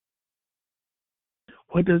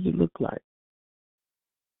 What does it look like?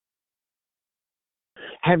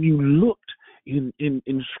 Have you looked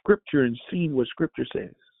in Scripture and seen what Scripture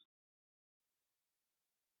says?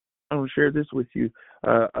 I want to share this with you.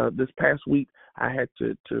 This past week, I had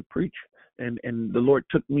to preach, and the Lord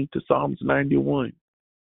took me to Psalms 91.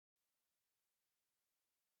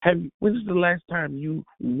 When's the last time you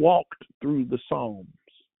walked through the Psalms?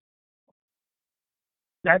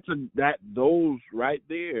 Those right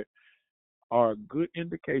there are a good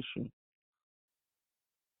indication.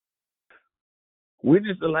 When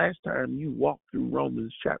is the last time you walked through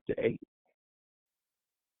Romans chapter 8?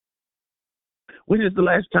 When is the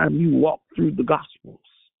last time you walked through the Gospels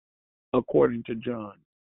according to John,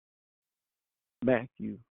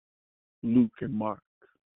 Matthew, Luke, and Mark?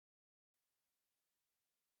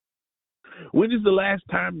 When is the last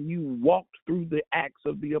time you walked through the Acts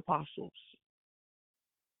of the Apostles?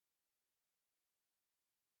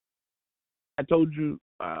 I told you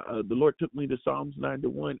the Lord took me to Psalms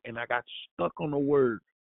 91, and I got stuck on a word.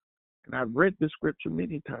 And I've read this scripture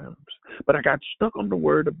many times, but I got stuck on the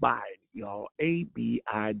word abide, y'all.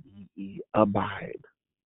 A-B-I-D-E, abide.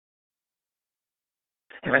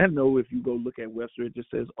 And I know if you go look at Webster, it just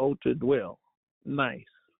says, oh, to dwell. Nice.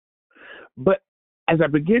 But as I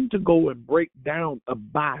begin to go and break down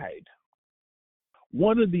abide,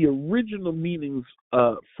 one of the original meanings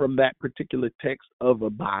from that particular text of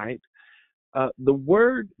abide, the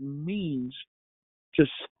word means to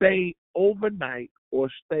stay overnight or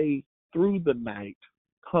stay through the night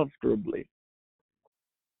comfortably.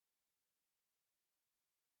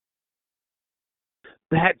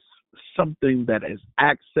 That's something that is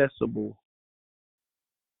accessible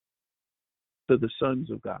to the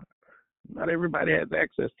sons of God. Not everybody has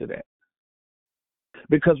access to that.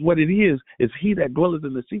 Because what it is he that dwelleth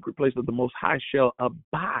in the secret place of the Most High shall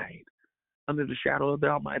abide under the shadow of the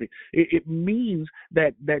Almighty. It means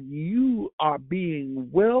that you are being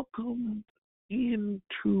welcomed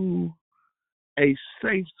into a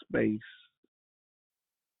safe space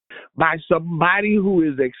by somebody who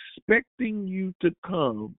is expecting you to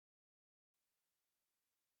come.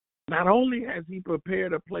 Not only has he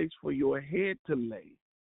prepared a place for your head to lay,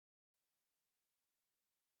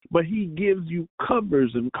 but he gives you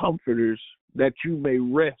covers and comforters that you may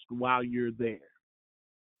rest while you're there.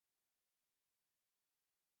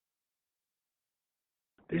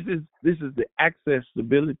 This is the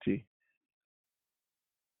accessibility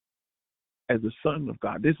as a son of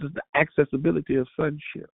God. This is the accessibility of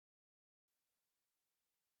sonship.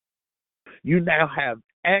 You now have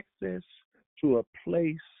access to a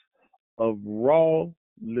place of raw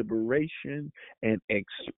liberation and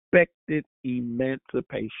expected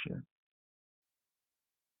emancipation.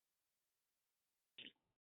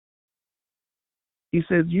 He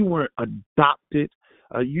says you weren't adopted.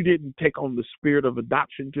 You didn't take on the spirit of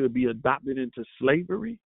adoption to be adopted into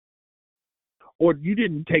slavery. Or you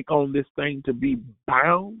didn't take on this thing to be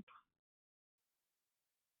bound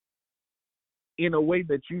in a way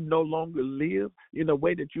that you no longer live, in a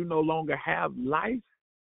way that you no longer have life.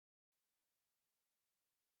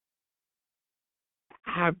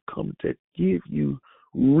 I've come to give you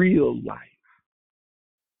real life.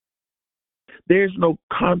 There's no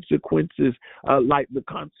consequences like the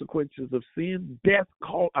consequences of sin. Sin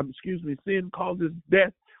causes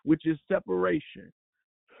death, which is separation.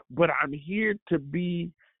 But I'm here to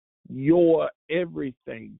be your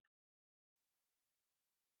everything.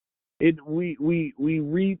 We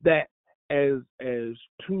read that as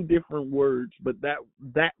two different words, but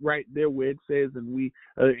that right there where it says, and we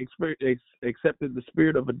accepted the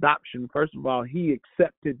spirit of adoption. First of all, he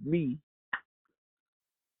accepted me,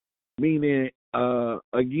 meaning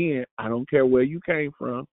again, I don't care where you came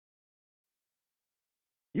from.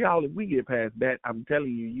 Y'all, if we get past that, I'm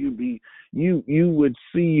telling you, you would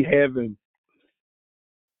see heaven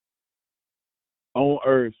on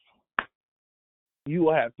earth. You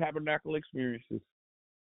will have tabernacle experiences,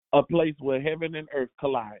 a place where heaven and earth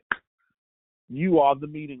collide. You are the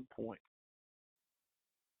meeting point.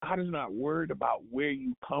 God is not worried about where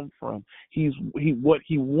you come from. What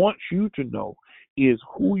he wants you to know is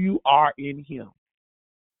who you are in him.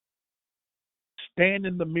 Stand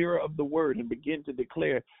in the mirror of the word and begin to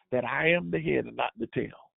declare that I am the head and not the tail,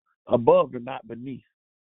 above and not beneath.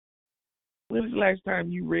 When was the last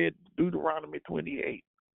time you read Deuteronomy 28?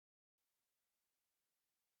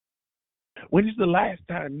 When is the last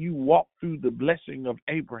time you walked through the blessing of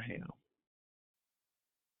Abraham?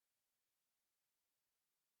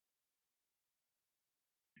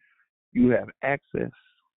 You have access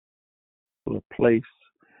to a place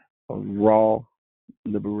of raw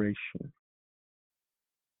liberation.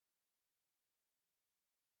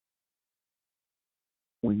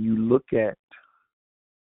 When you look at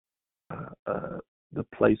the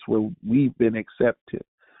place where we've been accepted,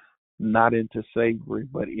 not into slavery,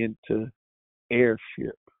 but into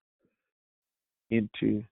heirship,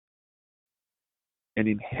 into an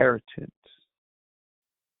inheritance,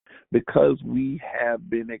 because we have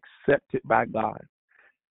been accepted by God,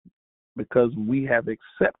 because we have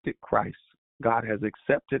accepted Christ, God has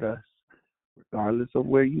accepted us, regardless of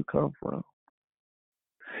where you come from.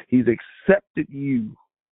 He's accepted you.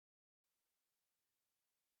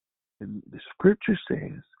 And the scripture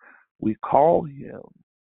says we call him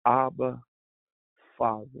Abba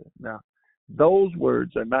Father. Now, those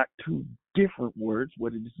words are not two different words.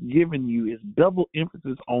 What it is giving you is double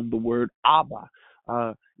emphasis on the word Abba.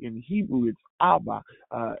 In Hebrew, it's Abba.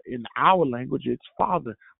 In our language, it's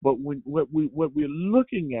Father. But what we're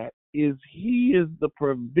looking at is he is the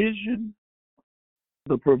provision.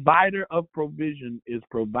 The provider of provision is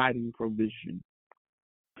providing provision.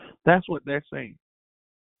 That's what they're saying.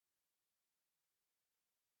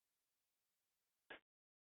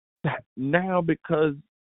 That now, because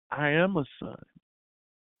I am a son,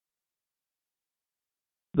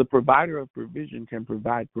 the provider of provision can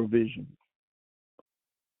provide provision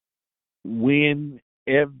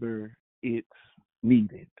whenever it's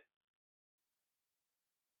needed.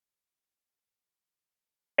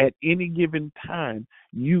 At any given time,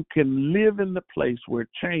 you can live in the place where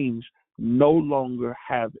change no longer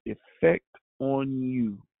have effect on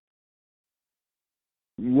you.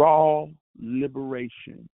 Raw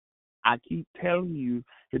liberation. I keep telling you,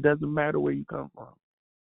 it doesn't matter where you come from.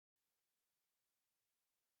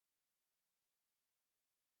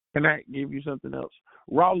 Can I give you something else?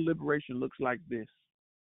 Raw liberation looks like this.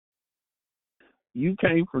 You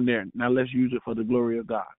came from there. Now let's use it for the glory of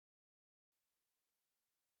God.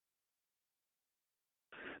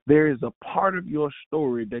 There is a part of your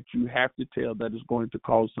story that you have to tell that is going to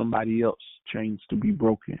cause somebody else's chains to be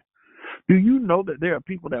broken. Do you know that there are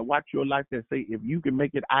people that watch your life that say, if you can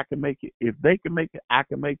make it, I can make it. If they can make it, I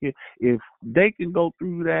can make it. If they can go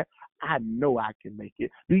through that, I know I can make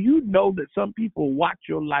it. Do you know that some people watch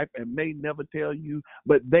your life and may never tell you,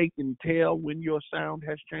 but they can tell when your sound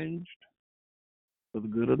has changed, for the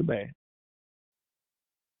good or the bad?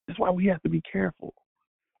 That's why we have to be careful.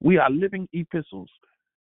 We are living epistles.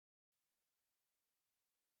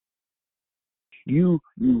 You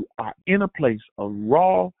are in a place of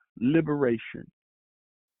raw liberation.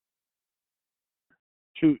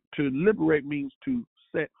 To liberate means to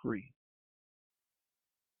set free.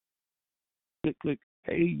 Click.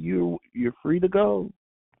 Hey, you're free to go.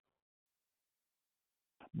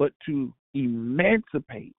 But to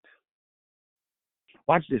emancipate,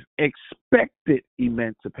 watch this, expected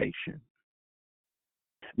emancipation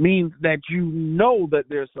means that you know that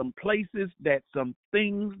there's some places, that some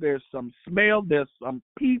things, there's some smell, there's some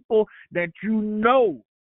people that you know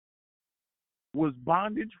was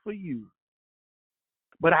bondage for you.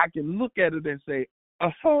 But I can look at it and say,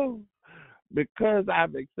 oh, because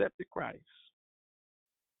I've accepted Christ,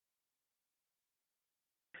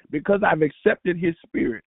 because I've accepted his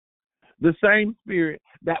spirit, the same spirit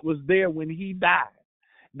that was there when he died,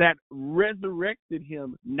 that resurrected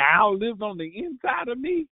him, now lives on the inside of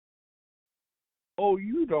me. Oh,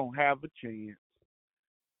 you don't have a chance.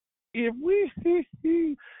 If we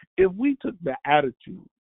took the attitude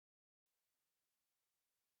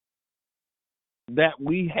that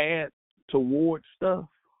we had towards stuff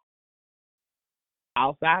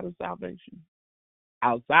outside of salvation,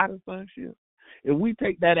 outside of sonship, if we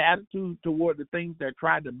take that attitude toward the things that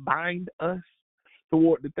try to bind us,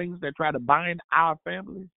 toward the things that try to bind our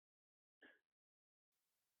families,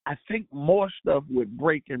 I think more stuff would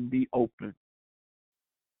break and be open.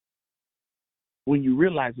 When you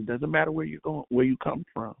realize it doesn't matter where you're going, where you come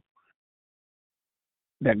from,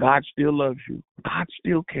 that God still loves you. God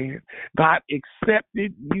still cares. God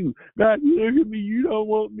accepted you. God, you look at me. You don't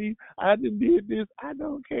want me. I done did this. I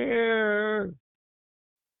don't care.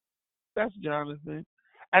 That's Jonathan.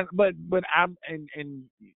 But I'm and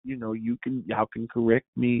you know, y'all can correct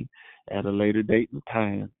me at a later date and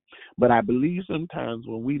time. But I believe sometimes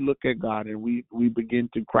when we look at God and we begin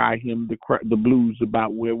to cry him the blues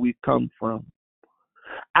about where we come from,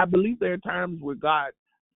 I believe there are times where God,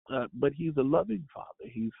 but he's a loving Father.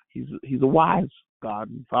 He's a wise God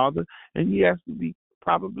and Father, and he has to be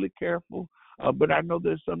probably careful. But I know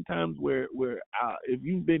there's sometimes where if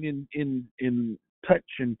you've been in touch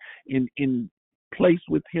and in place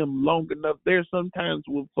with him long enough, there's sometimes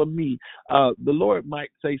for me, the Lord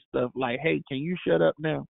might say stuff like, "Hey, can you shut up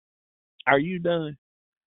now? Are you done?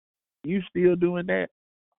 You still doing that?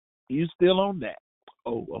 You still on that?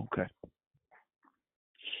 Oh, okay."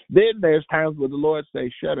 Then there's times where the Lord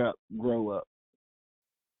say, "Shut up, grow up."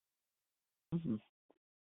 Mm-hmm.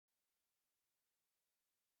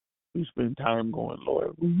 We spend time going,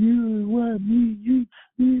 "Lord, you, why me? You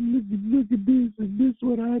look at this and this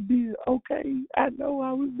what I did." Okay, I know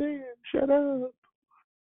I was there. Shut up.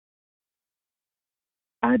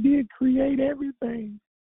 I did create everything.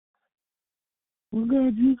 Well,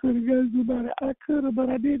 God, you could have got somebody. I could have, but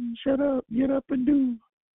I didn't. Shut up. Get up and do.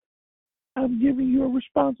 I'm giving you a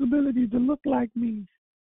responsibility to look like me.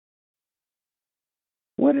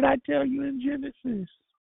 What did I tell you in Genesis?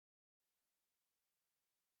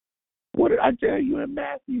 What did I tell you in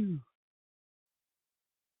Matthew?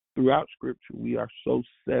 Throughout Scripture, we are so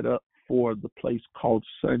set up for the place called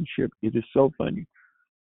sonship. It is so funny.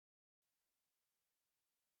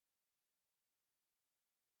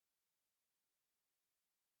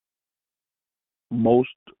 Most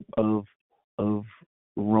of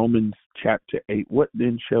Romans chapter 8, what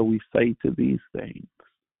then shall we say to these things?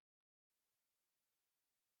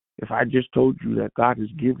 If I just told you that God has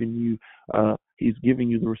given you, He's giving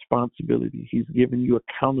you the responsibility, He's given you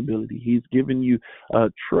accountability, He's given you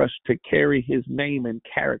trust to carry His name and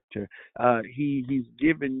character. He's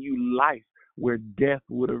given you life where death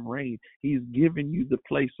would have reigned. He's given you the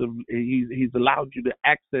place of. He's allowed you to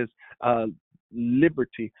access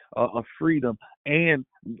liberty, of freedom, and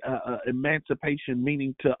emancipation,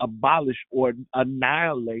 meaning to abolish or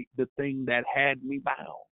annihilate the thing that had me bound.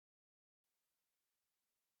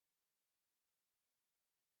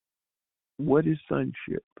 What is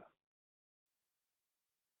sonship?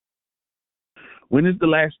 When is the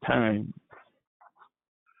last time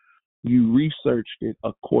you researched it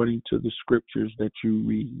according to the scriptures that you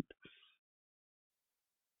read?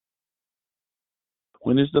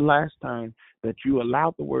 When is the last time that you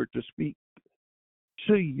allowed the word to speak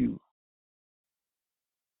to you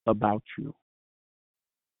about you?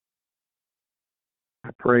 I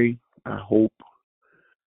pray, I hope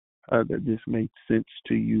that this made sense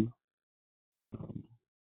to you. I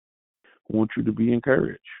want you to be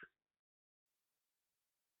encouraged.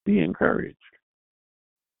 Be encouraged.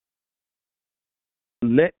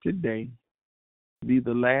 Let today be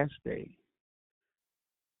the last day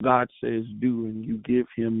God says do, and you give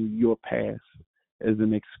Him your past as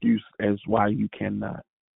an excuse as why you cannot.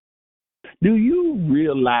 Do you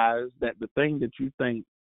realize that the thing that you think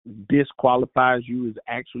disqualifies you is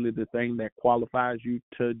actually the thing that qualifies you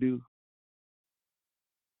to do?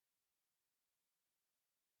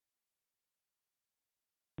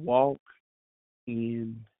 Walk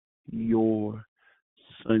in your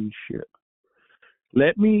sonship.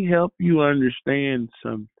 Let me help you understand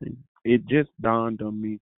something. It just dawned on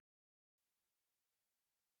me.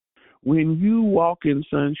 When you walk in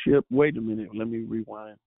sonship, wait a minute, let me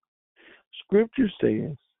rewind. Scripture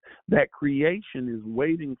says that creation is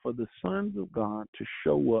waiting for the sons of God to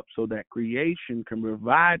show up so that creation can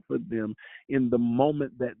provide for them in the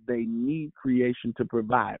moment that they need creation to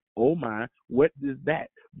provide. Oh my, what is that?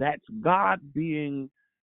 That's God being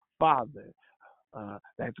Father.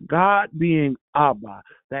 That's God being Abba.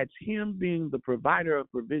 That's Him being the provider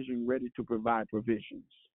of provision, ready to provide provisions.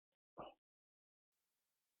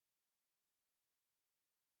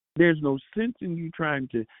 There's no sense in you trying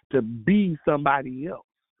to be somebody else.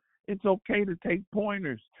 It's okay to take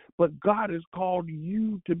pointers, but God has called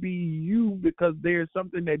you to be you because there's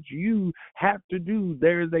something that you have to do.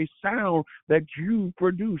 There is a sound that you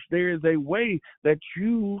produce. There is a way that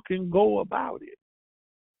you can go about it.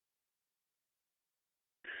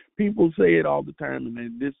 People say it all the time,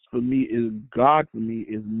 and this for me is God for me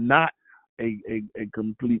is not a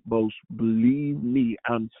complete boast. Believe me,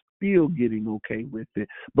 I'm still getting okay with it.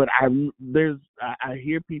 But I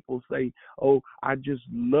hear people say, "Oh, I just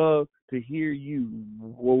love to hear you."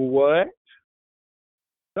 Well, what?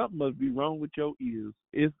 Something must be wrong with your ears.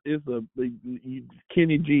 It's a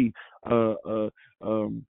Kenny G.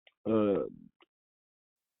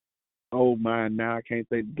 Oh my, now I can't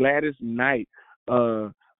say Gladys Knight.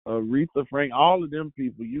 Aretha Frank, all of them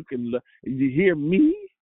people, you hear me,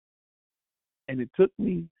 and it took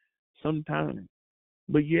me some time,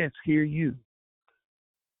 but yes, hear you.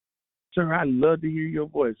 Sir, I love to hear your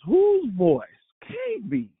voice. Whose voice? Can't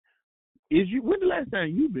be. Is you? When the last time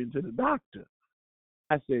you been to the doctor?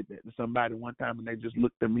 I said that to somebody one time, and they just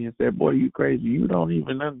looked at me and said, "Boy, you crazy. You don't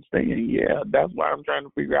even understand." Yeah, that's why I'm trying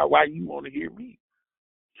to figure out why you want to hear me.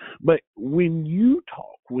 But when you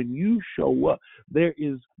talk, when you show up, there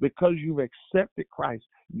is, because you've accepted Christ,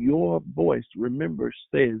 your voice, remember,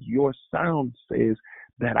 says, your sound says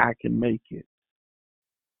that I can make it.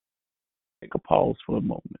 Take a pause for a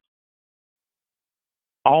moment.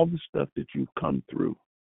 All the stuff that you've come through,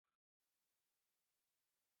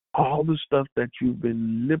 all the stuff that you've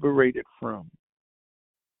been liberated from,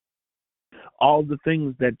 all the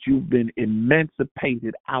things that you've been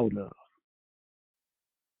emancipated out of,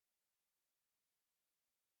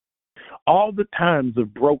 all the times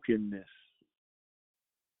of brokenness,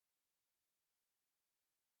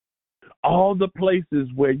 all the places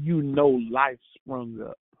where you know life sprung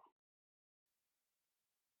up,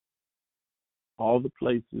 all the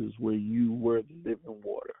places where you were the living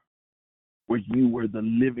water. where you were the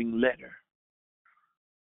living letter.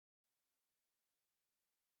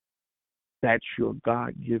 That's your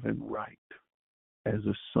God-given right as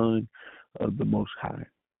a son of the Most High.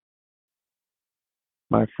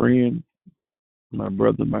 My friend, my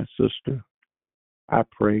brother, my sister, I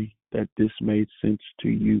pray that this made sense to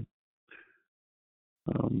you.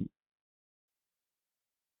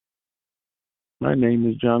 My name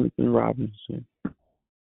is Jonathan Robinson,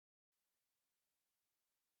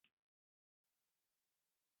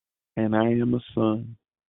 and I am a son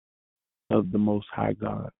of the Most High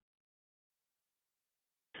God.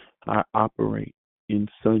 I operate in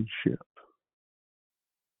sonship.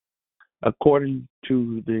 According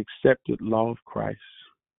to the accepted law of Christ,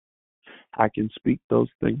 I can speak those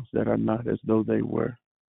things that are not as though they were.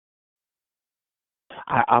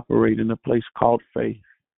 I operate in a place called faith,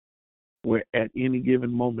 where at any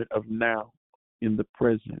given moment of now, in the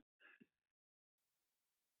present,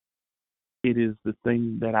 it is the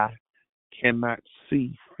thing that I cannot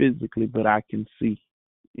see physically, but I can see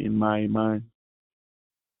in my mind.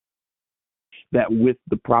 That with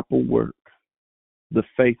the proper work, the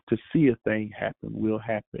faith to see a thing happen will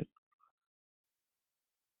happen.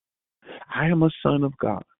 I am a son of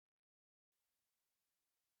God,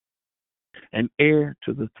 an heir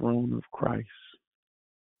to the throne of Christ,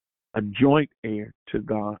 a joint heir to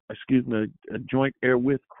God, a joint heir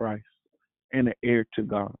with Christ, and an heir to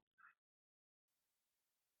God.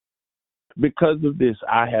 Because of this,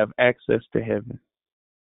 I have access to heaven.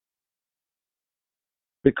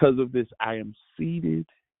 Because of this, I am seated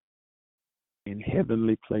in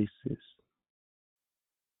heavenly places.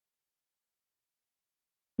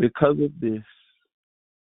 Because of this,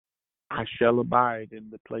 I shall abide in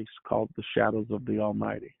the place called the shadows of the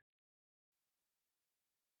Almighty.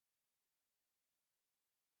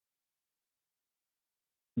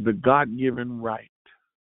 The God-given right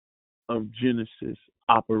of Genesis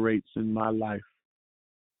operates in my life,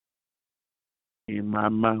 in my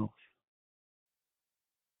mouth,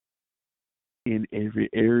 in every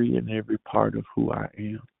area and every part of who I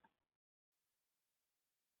am.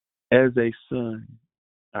 As a son,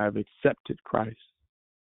 I've accepted Christ.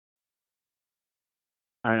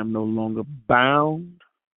 I am no longer bound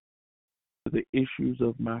to the issues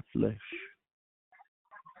of my flesh.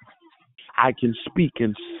 I can speak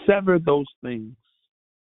and sever those things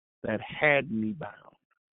that had me bound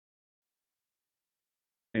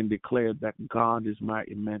and declare that God is my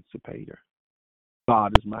emancipator.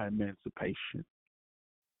 God is my emancipation.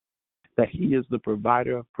 That He is the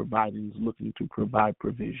provider of providings, looking to provide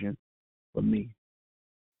provision for me.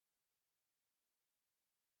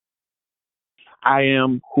 I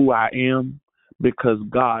am who I am because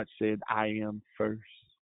God said I am first.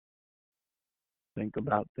 Think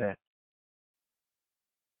about that.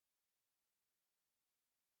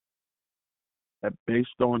 That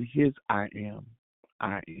based on His I am,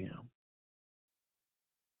 I am.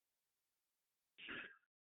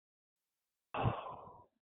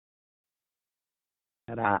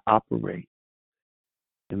 That I operate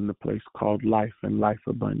in the place called life and life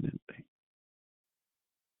abundantly.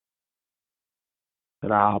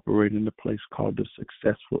 That I operate in the place called the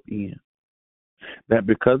successful end. That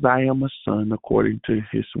because I am a son, according to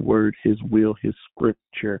His word, His will, His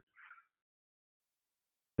scripture,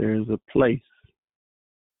 there is a place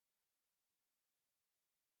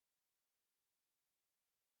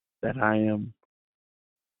that I am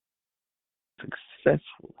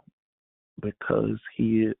successful because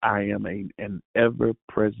I am an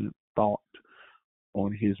ever-present thought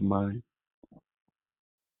on His mind.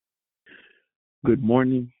 Good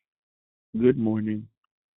morning, good morning,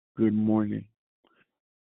 good morning.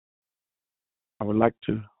 I would like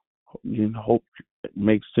to hope it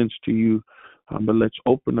makes sense to you, but let's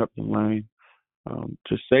open up the line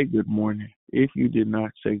to say good morning. If you did not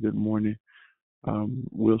say good morning,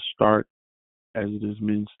 we'll start, as it is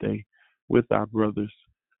Men's Day, with our brothers.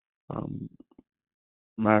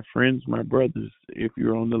 My friends, my brothers, if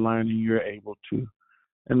you're on the line and you're able to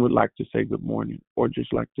and would like to say good morning or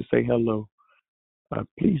just like to say hello,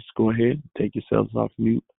 please go ahead, take yourselves off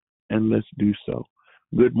mute, and let's do so.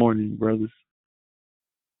 Good morning, brothers.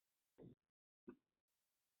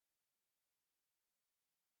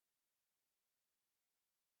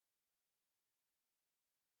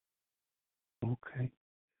 Okay.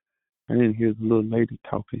 I didn't hear the little lady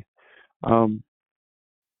talking. All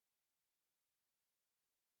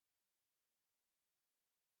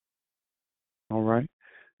right.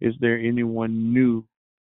 Is there anyone new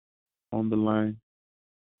on the line?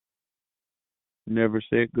 Never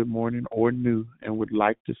said good morning or new and would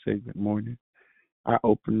like to say good morning? I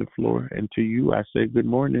open the floor, and to you I say good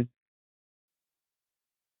morning.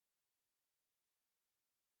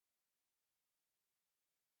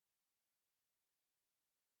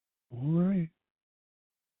 All right.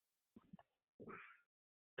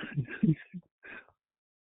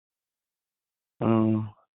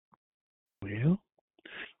 Well,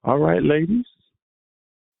 all right, ladies.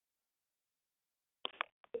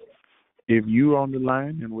 If you're on the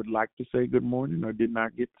line and would like to say good morning or did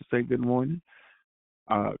not get to say good morning,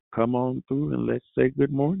 come on through and let's say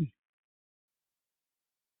good morning.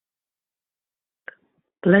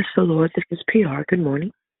 Bless the Lord. This is PR. Good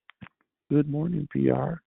morning. Good morning,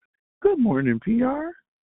 PR. Good morning, PR.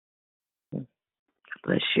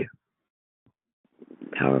 Bless you.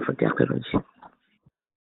 Powerful declaration.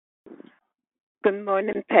 Good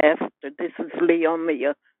morning, Pastor. This is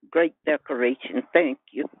Leonia. Great decoration. Thank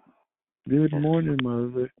you. Good morning,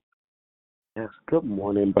 Mother. Yes. Good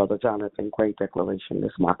morning, Brother Jonathan. Great declaration. This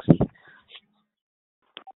is Moxie.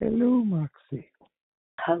 Hello, Moxie.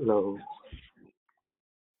 Hello.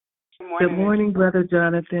 Good morning, Brother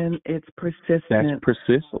Jonathan. It's persistent. That's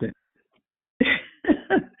persistent.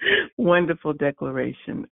 Wonderful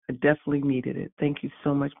declaration. I definitely needed it. Thank you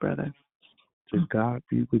so much, brother. To God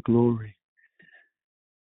be the glory.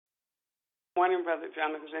 Morning, Brother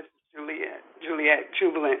Jonathan. This is Juliet,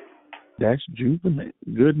 Jubilant. That's Jubilant.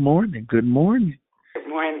 Good morning. Good morning. Good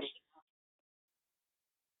morning.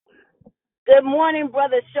 Good morning,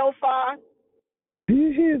 Brother Shofar.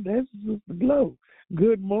 Yeah, that's Sister Glow.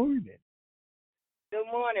 Good morning. Good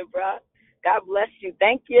morning, bro. God bless you.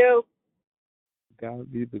 Thank you.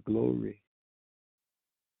 God be the glory.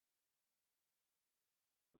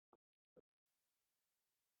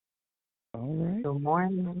 All right. Good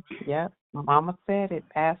morning. Yep. My mama said it.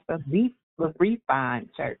 Pastor Beef was refined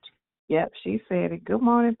church. Yep, she said it. Good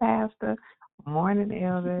morning, Pastor. Morning,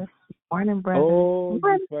 Elder. Morning, brother. Oh,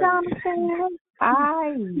 morning, Jonathan.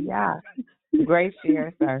 Hi, yeah. Great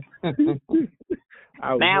share, sir.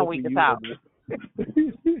 Now we can talk.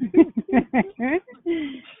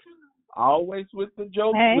 Always with the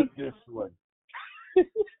jokes with this one.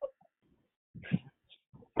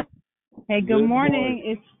 Hey, good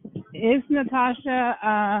morning. It's Natasha.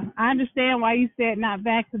 I understand why you said not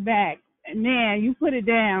back to back. Man, you put it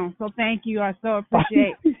down. So thank you. I so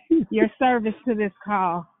appreciate your service to this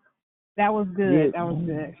call. That was good. That was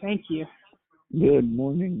good. Thank you. Good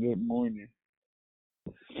morning. Good morning.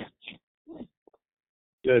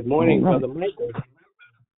 Good morning, right. Brother Michael.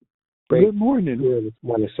 Good morning. Good this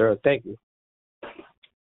morning, sir. Thank you.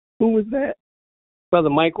 Who was that?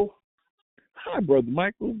 Brother Michael. Hi, Brother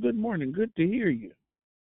Michael. Good morning. Good to hear you.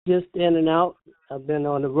 Just in and out. I've been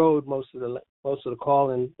on the road most of the call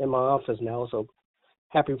and in my office now. So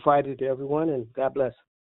happy Friday to everyone, and God bless.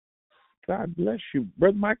 God bless you.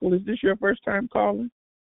 Brother Michael, is this your first time calling?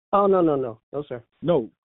 Oh, no, sir.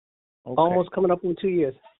 No. Okay. Almost coming up in 2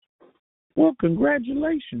 years. Well,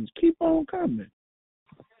 congratulations. Keep on coming.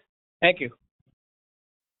 Thank you.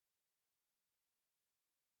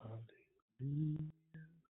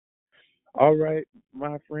 All right,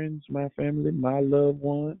 my friends, my family, my loved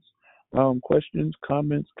ones. Questions,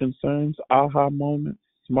 comments, concerns, aha moments,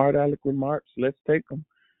 smart aleck remarks. Let's take them.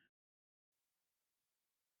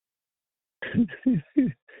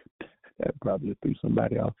 That probably threw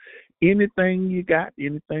somebody off. Anything you got?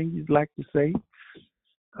 Anything you'd like to say?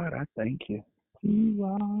 God, I thank you. You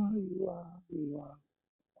are.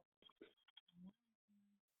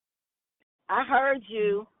 I heard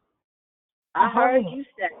you. I heard you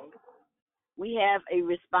say we have a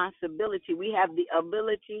responsibility. We have the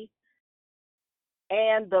ability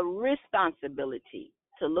and the responsibility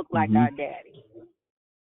to look like our daddy.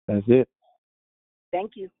 That's it.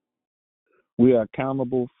 Thank you. We are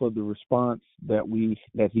accountable for the response that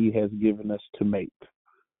he has given us to make.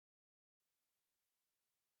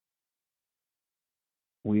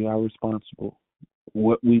 We are responsible.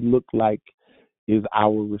 What we look like is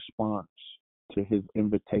our response to his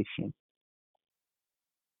invitation.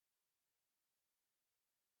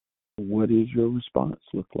 What does your response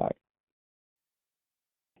look like?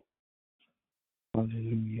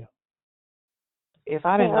 Hallelujah. If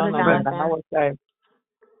I didn't know no better, I would say.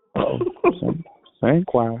 Same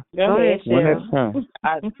choir. Go ahead, one at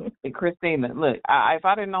a time. Christina, look, if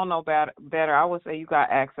I didn't know no better, I would say you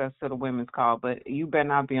got access to the women's call, but you better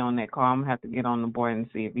not be on that call. I'm going to have to get on the board and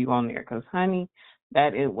see if you on there. Because, honey,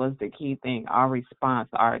 it was the key thing, our response,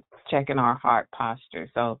 our checking our heart posture.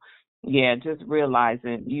 So, yeah, just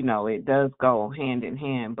realizing, it does go hand in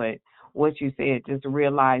hand. But what you said, just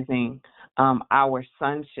realizing our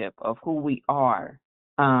sonship of who we are,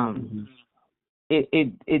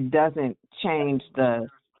 it doesn't change the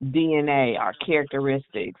DNA, our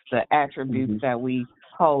characteristics, the attributes that we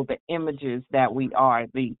hold, the images that we are,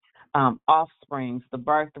 the offsprings, the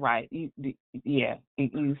birthright. You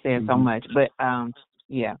said so much, but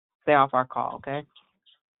yeah. stay off our call, okay?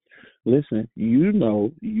 Listen, you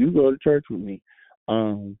know, you go to church with me.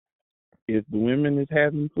 If the women is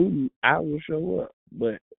having food, I will show up,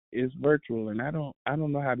 but it's virtual, and I don't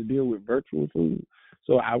know how to deal with virtual food,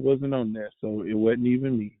 so I wasn't on there, so it wasn't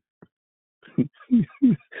even me.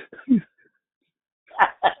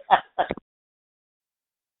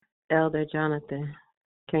 Elder Jonathan,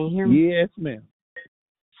 can you hear me? Yes, ma'am.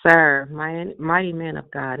 Sir, my mighty man of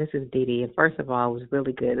God, this is Dee Dee. And first of all, it was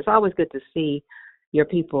really good. It's always good to see your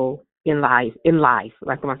people in life,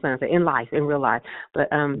 like my son said, in life, in real life. But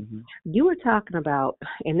you were talking about,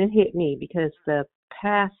 and it hit me because the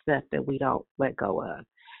past stuff that we don't let go of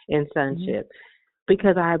in sonship.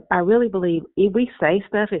 Because I really believe if we say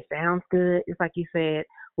stuff, it sounds good. It's like you said,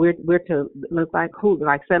 we're to look like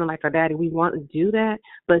sounding like our daddy. We want to do that,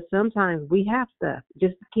 but sometimes we have stuff,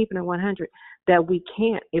 just keeping it 100, that we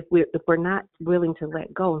can't if we're not willing to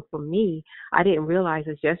let go. And for me, I didn't realize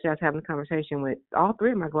this yesterday. I was having a conversation with all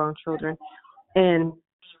three of my grown children, and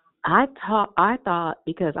I thought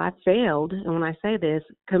because I failed, and when I say this,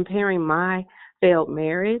 comparing my failed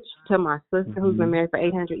marriage to my sister who's been married for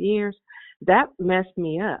 800 years, that messed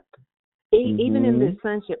me up. Even in this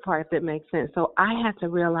sonship part, if it makes sense. So I had to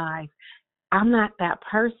realize I'm not that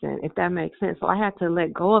person, if that makes sense. So I had to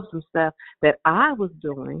let go of some stuff that I was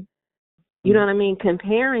doing. You know what I mean?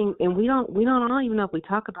 Comparing, and I don't even know if we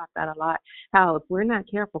talk about that a lot, how if we're not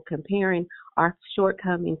careful comparing our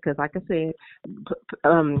shortcomings, because like I said,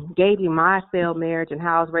 gave you my failed marriage and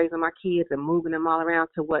how I was raising my kids and moving them all around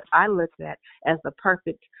to what I looked at as the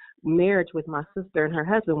perfect marriage with my sister and her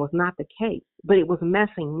husband was not the case, but it was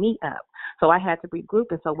messing me up. So I had to regroup.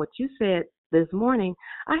 And so what you said this morning,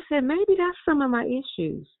 I said, maybe that's some of my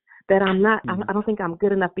issues, that I'm not, I don't think I'm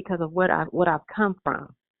good enough because of what I've come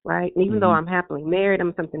from. Right? And even though I'm happily married,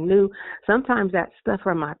 I'm something new, sometimes that stuff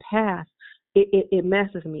from my past, it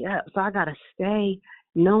messes me up. So I got to stay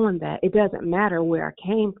knowing that it doesn't matter where I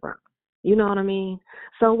came from. You know what I mean?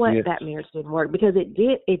 So what? Yes. That marriage didn't work because it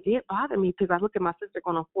did bother me because I look at my sister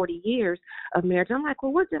going on 40 years of marriage. I'm like,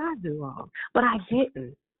 well, what did I do wrong? But I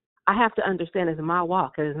didn't. I have to understand it's my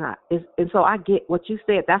walk. It's not. And so I get what you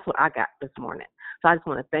said. That's what I got this morning. So I just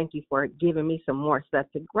want to thank you for giving me some more stuff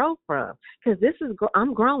to grow from, because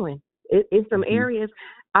I'm growing. In some areas,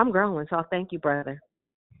 I'm growing. So I thank you, brother.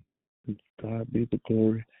 God be the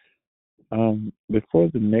glory. Before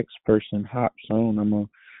the next person hops on, I'm going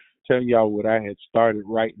to tell y'all what I had started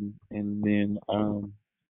writing, and then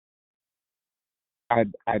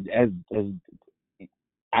I'd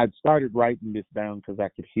started writing this down because I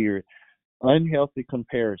could hear it. Unhealthy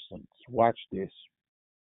comparisons. Watch this.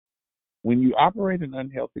 When you operate in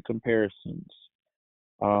unhealthy comparisons,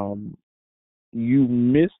 you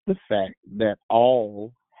miss the fact that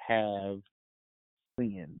all have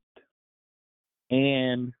sinned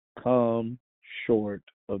and come short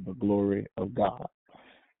of the glory of God.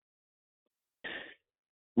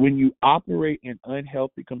 When you operate in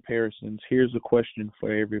unhealthy comparisons, here's a question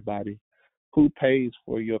for everybody. Who pays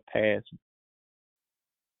for your past?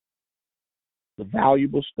 The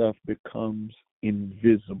valuable stuff becomes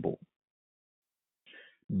invisible.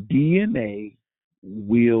 DNA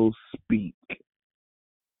will speak.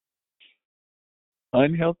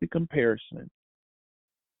 Unhealthy comparison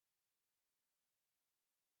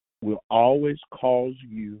will always cause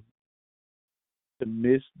you to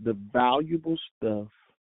miss the valuable stuff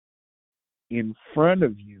in front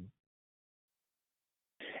of you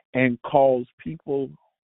and cause people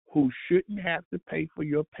who shouldn't have to pay for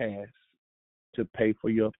your past to pay for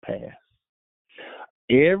your past.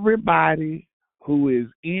 Everybody who is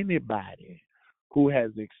anybody who has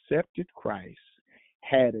accepted Christ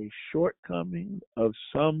had a shortcoming of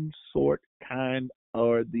some sort, kind,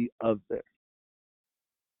 or the other.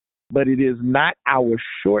 But it is not our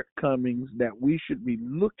shortcomings that we should be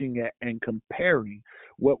looking at and comparing.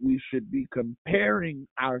 What we should be comparing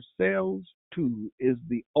ourselves to is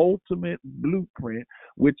the ultimate blueprint,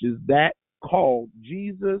 which is that called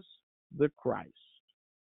Jesus the Christ.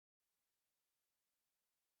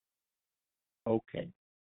 Okay.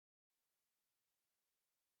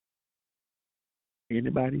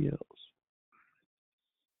 Anybody else?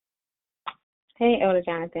 Hey, Elder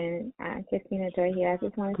Jonathan. Christina Joy here. I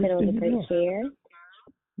just wanted to know the great share.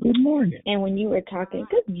 Good morning. And when you were talking,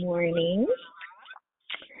 good morning.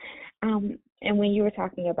 And when you were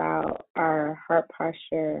talking about our heart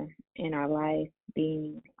posture in our life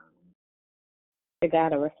being to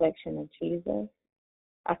God a reflection of Jesus,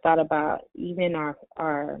 I thought about even our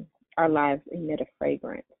lives emit a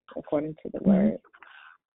fragrance according to the word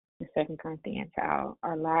in 2 Corinthians, how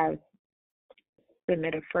our lives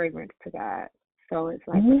emit a fragrance to God. So it's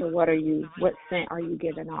like, Mhm. so what scent are you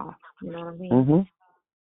giving off? You know what I mean? Mhm.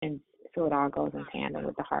 And so it all goes in tandem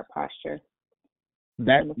with the heart posture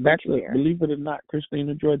That's and the fruit you bear. believe it or not,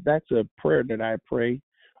 Christina Joy, that's a prayer that I pray.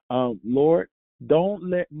 Lord, don't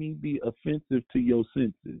let me be offensive to your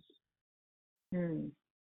senses,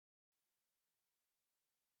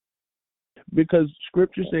 because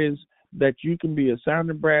Scripture says that you can be a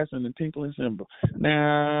sounding brass and a tinkling cymbal.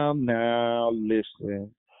 Now,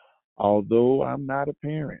 listen. Although I'm not a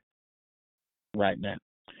parent right now,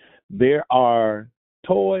 there are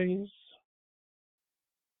toys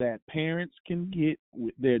that parents can get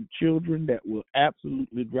with their children that will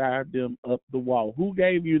absolutely drive them up the wall. Who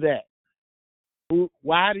gave you that?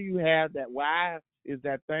 Why do you have that? Why is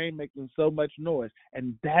that thing making so much noise?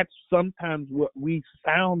 And that's sometimes what we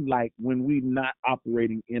sound like when we're not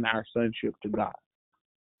operating in our sonship to God.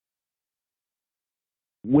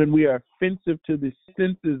 When we are offensive to the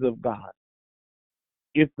senses of God.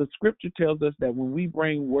 If the scripture tells us that when we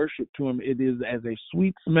bring worship to him, it is as a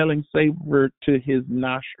sweet smelling savor to his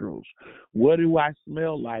nostrils. What do I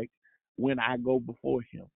smell like when I go before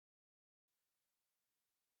him?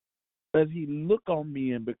 Does he look on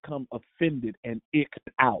me and become offended and icked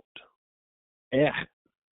out?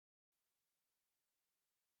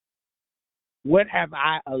 What have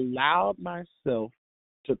I allowed myself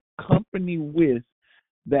to company with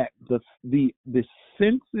that the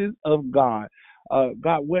senses of God?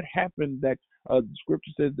 God, what happened that the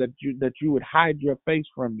scripture says that you would hide your face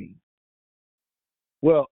from me?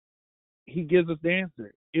 Well, he gives us the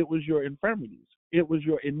answer. It was your infirmities. It was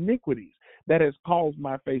your iniquities that has caused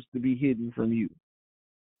my face to be hidden from you.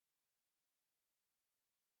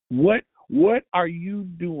 What are you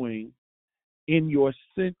doing in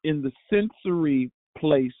the sensory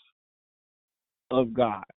place of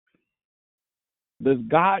God? Does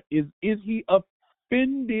God is he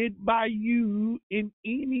offended by you in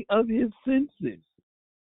any of his senses?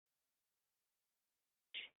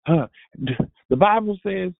 The Bible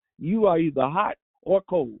says you are either hot or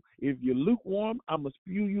cold. If you're lukewarm, I'm gonna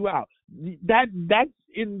spew you out. That's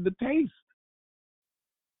in the taste.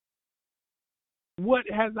 What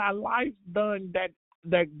has our life done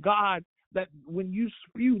that God, that when you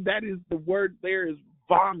spew, that is the word there is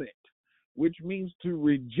vomit, which means to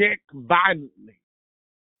reject violently.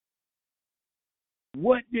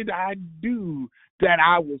 What did I do that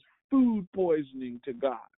I was food poisoning to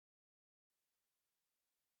God?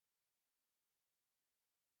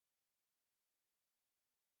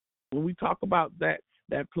 When we talk about that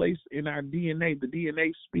place in our DNA, the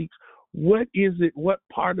DNA speaks. What is it? What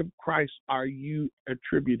part of Christ are you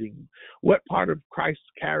attributing? What part of Christ's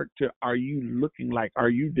character are you looking like? Are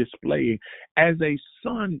you displaying as a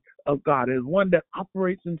son of God, as one that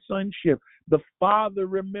operates in sonship? The Father,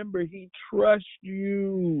 remember, he trusts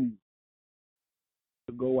you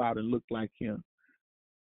to go out and look like him.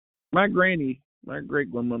 My granny, my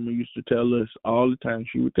great grandmama used to tell us all the time.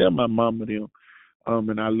 She would tell my mama them,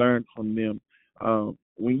 and I learned from them.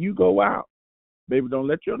 When you go out, baby, don't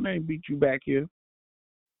let your name beat you back here.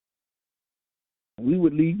 We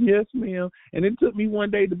would leave, yes, ma'am. And it took me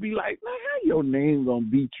one day to be like, man, how your name gonna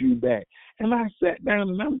beat you back? And I sat down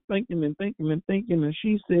and I'm thinking and thinking and thinking, and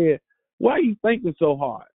she said, why are you thinking so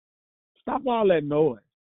hard? Stop all that noise.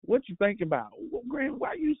 What you thinking about? Well, Graham,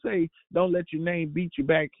 why you say don't let your name beat you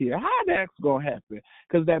back here? How that's gonna happen?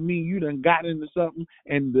 Because that means you done got into something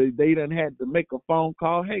and they done had to make a phone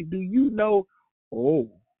call. Hey, do you know? Oh,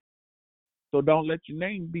 so don't let your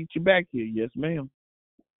name beat you back here. Yes, ma'am.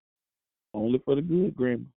 Only for the good,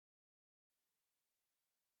 Grandma.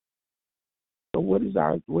 So what is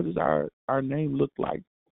our name look like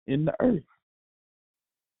in the earth?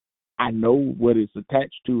 I know what it's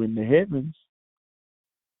attached to in the heavens,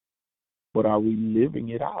 but are we living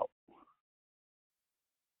it out?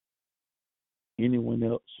 Anyone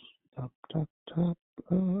else? Top.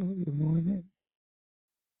 Good morning.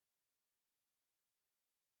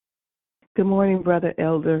 Good morning, Brother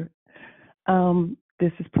Elder.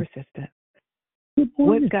 This is Persistent. Good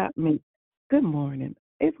morning. What got me? Good morning.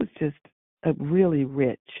 It was just a really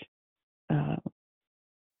rich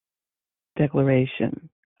declaration.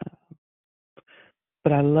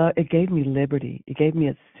 But it gave me liberty. It gave me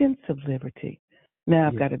a sense of liberty. Now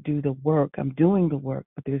I've got to do the work. I'm doing the work,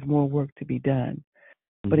 but there's more work to be done.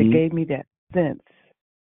 But it gave me that sense,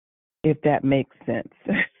 if that makes sense.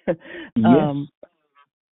 Yes.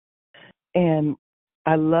 And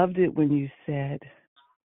I loved it when you said,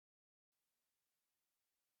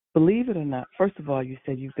 believe it or not, first of all, you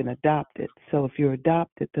said you've been adopted. So if you're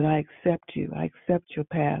adopted, then I accept you. I accept your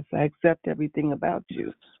past. I accept everything about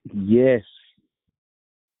you. Yes.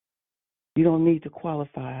 You don't need to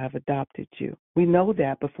qualify. I've adopted you. We know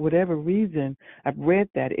that, but for whatever reason, I've read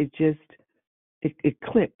that. It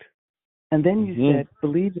clicked. And then you said,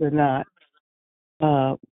 believe it or not,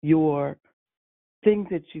 your things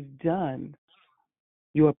that you've done,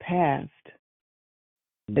 your past,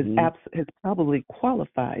 has probably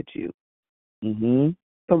qualified you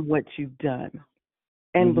from what you've done.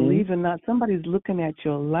 And believe it or not, somebody's looking at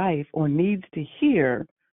your life or needs to hear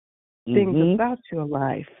things about your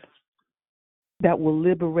life that will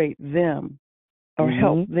liberate them or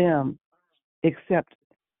help them accept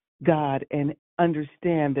God and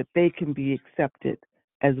understand that they can be accepted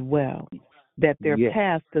as well, that their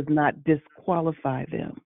past does not disqualify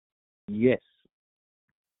them. Yes.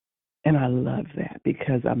 And I love that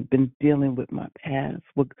because I've been dealing with my past.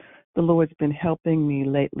 The Lord's been helping me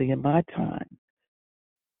lately in my time,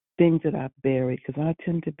 things that I've buried, because I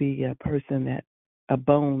tend to be a person that I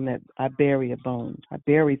bury a bone. I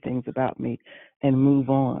bury things about me and move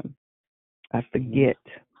on. I forget.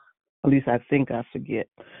 At least I think I forget.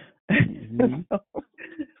 So,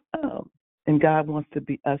 and God wants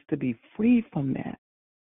us to be free from that,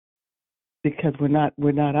 because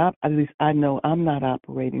at least I know I'm not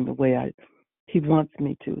operating the way He wants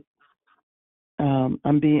me to. I'm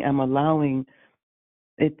allowing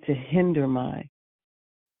it to hinder my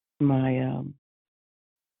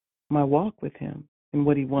walk with Him and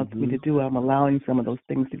what He wants me to do. I'm allowing some of those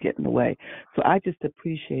things to get in the way. So I just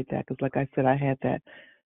appreciate that, because like I said,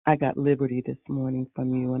 I got liberty this morning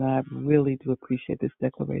from you, and I really do appreciate this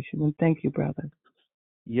declaration. And thank you, brother.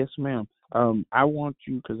 Yes, ma'am. I want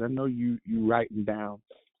you, because I know you writing down.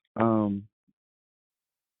 I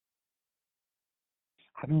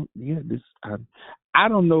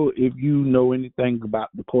don't know if you know anything about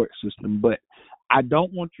the court system, but I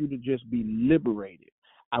don't want you to just be liberated.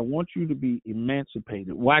 I want you to be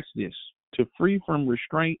emancipated. Watch this. To free from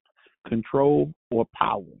restraint, control, or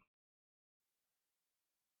power.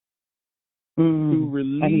 To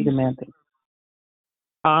release. I need emancipation.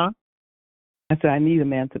 Huh? I said I need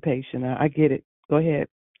emancipation. I get it. Go ahead.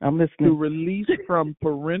 I'm listening. To release from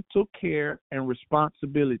parental care and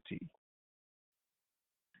responsibility.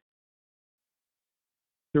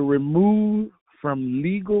 To remove from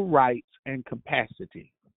legal rights and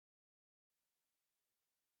capacity.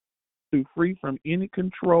 To free from any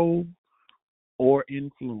control or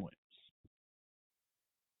influence.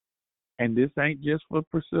 And this ain't just for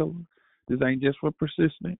Priscilla. This ain't just for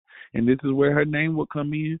Persistent. And this is where her name will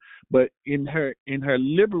come in. But in her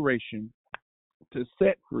liberation to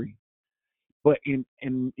set free, but in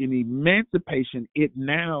emancipation, it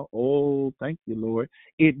now, oh, thank you, Lord,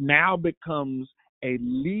 it now becomes a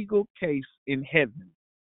legal case in heaven.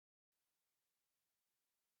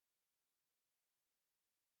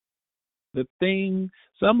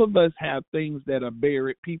 Some of us have things that are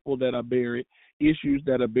buried, people that are buried, issues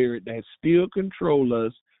that are buried that still control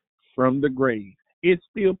us from the grave. It's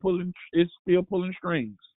still pulling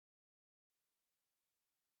strings.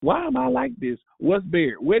 Why am I like this? What's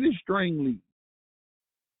buried? Where does string lead?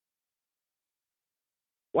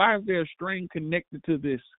 Why is there a string connected to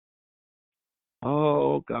this?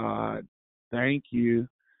 Oh, God. Thank you.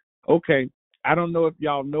 Okay. I don't know if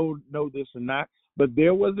y'all know this or not, but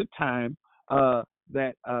there was a time so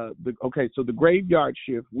the graveyard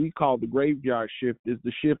shift, we call the graveyard shift, is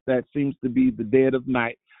the shift that seems to be the dead of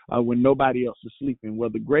night when nobody else is sleeping. Well,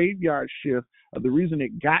 the graveyard shift, the reason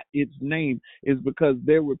it got its name is because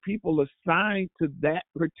there were people assigned to that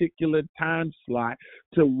particular time slot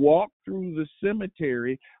to walk through the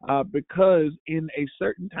cemetery because in a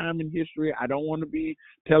certain time in history, I don't want to be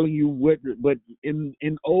telling you what, but in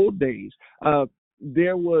old days,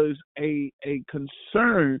 there was a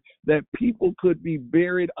concern that people could be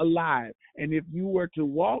buried alive. And if you were to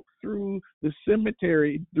walk through the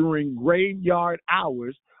cemetery during graveyard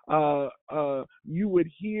hours, you would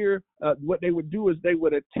hear what they would do is they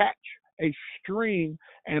would attach a string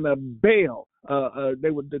and a bell.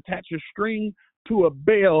 They would attach a string to a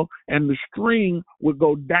bell, and the string would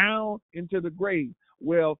go down into the grave.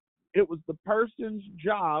 Well, it was the person's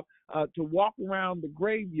job to walk around the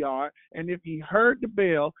graveyard, and if he heard the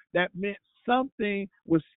bell, that meant something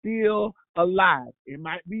was still alive. It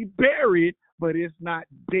might be buried, but it's not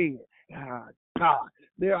dead. God,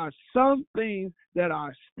 there are some things that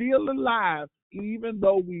are still alive, even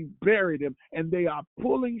though we buried them, and they are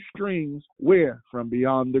pulling strings where? From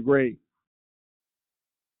beyond the grave.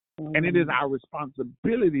 And it is our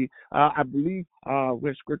responsibility, I believe,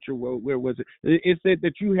 where scripture, where was it? It said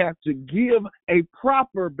that you have to give a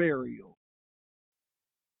proper burial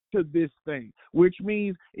to this thing, which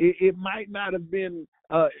means it might not have been,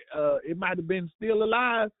 it might have been still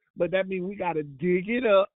alive, but that means we got to dig it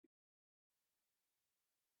up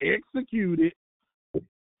execute it,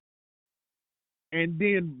 and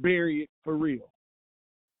then bury it for real.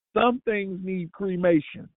 Some things need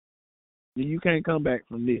cremation, and you can't come back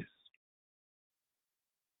from this.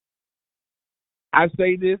 I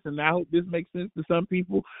say this, and I hope this makes sense to some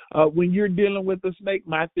people. When you're dealing with a snake,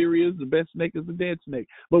 my theory is the best snake is a dead snake.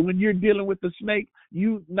 But when you're dealing with a snake,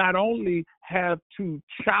 you not only have to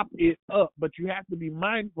chop it up, but you have to be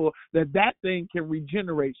mindful that that thing can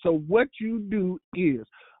regenerate. So what you do is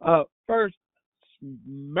first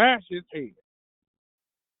smash its head.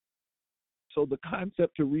 So the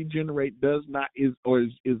concept to regenerate is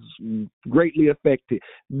greatly affected.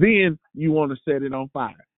 Then you want to set it on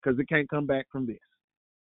fire because it can't come back from this.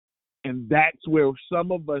 And that's where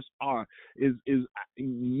some of us are, is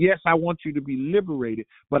yes, I want you to be liberated,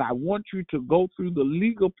 but I want you to go through the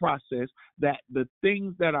legal process that the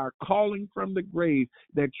things that are calling from the grave,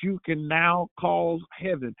 that you can now call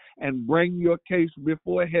heaven and bring your case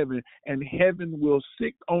before heaven, and heaven will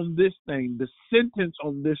sit on this thing. The sentence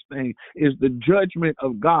on this thing is the judgment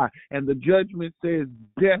of God, and the judgment says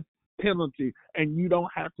death penalty, and you don't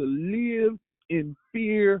have to live in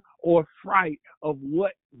fear or fright of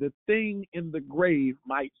what the thing in the grave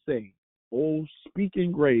might say. Oh,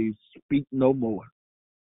 speaking graves, speak no more.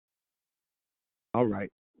 All right.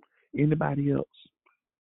 Anybody else?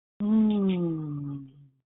 I'm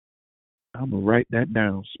going to write that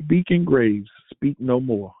down. Speaking graves, speak no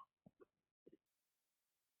more.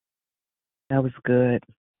 That was good.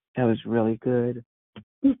 That was really good.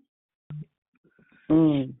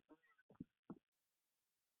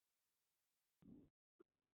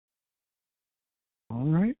 All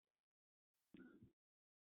right.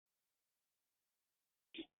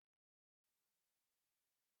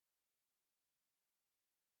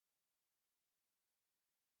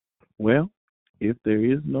 Well, if there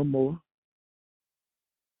is no more,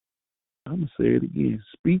 I'm going to say it again.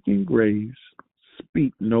 Speaking graves,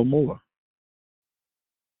 speak no more.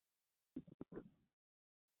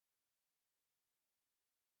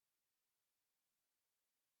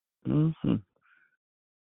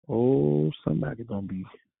 Oh, somebody going to be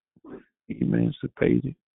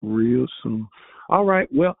emancipated real soon. All right.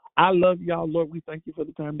 Well, I love y'all, Lord. We thank you for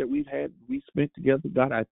the time that we spent together.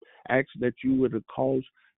 God, I ask that you would have caused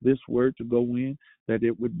this word to go in, that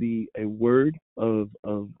it would be a word of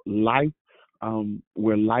life,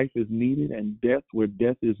 where life is needed, and death where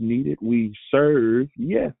death is needed. We serve,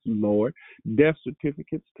 yes, Lord, death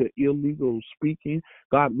certificates to illegal speaking.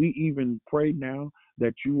 God, we even pray now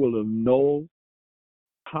that you will annul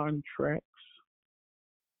contracts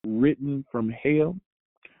written from hell.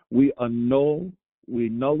 We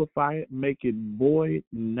nullify it, make it void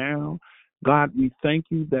now. God, we thank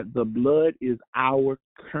you that the blood is our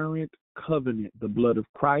current covenant. The blood of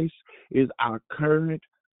Christ is our current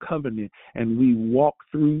covenant, and we walk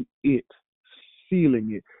through it,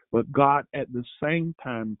 sealing it. But God, at the same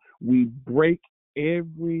time, we break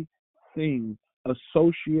everything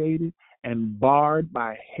associated and barred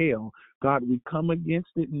by hell. God, we come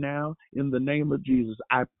against it now in the name of Jesus.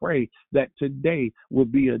 I pray that today will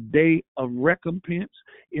be a day of recompense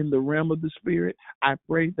in the realm of the Spirit. I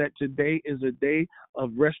pray that today is a day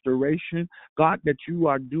of restoration. God, that you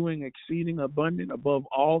are doing exceeding abundant above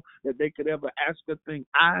all that they could ever ask a thing.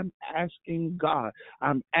 I'm asking God,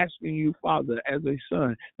 I'm asking you, Father, as a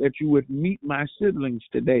son, that you would meet my siblings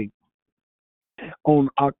today. On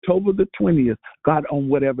October the 20th, God, on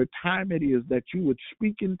whatever time it is, that you would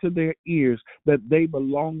speak into their ears that they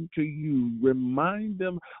belong to you. Remind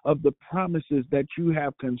them of the promises that you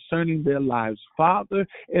have concerning their lives. Father,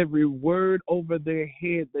 every word over their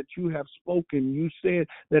head that you have spoken, you said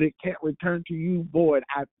that it can't return to you void.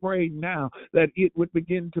 I pray now that it would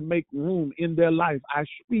begin to make room in their life. I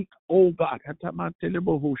speak, oh God,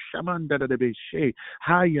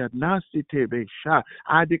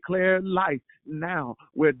 I declare life now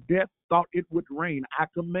where death thought it would reign. I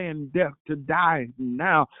command death to die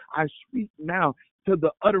now. I speak now to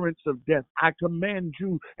the utterance of death. I command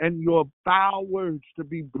you and your foul words to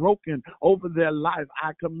be broken over their life.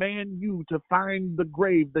 I command you to find the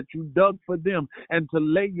grave that you dug for them and to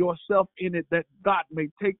lay yourself in it, that God may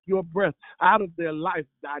take your breath out of their life.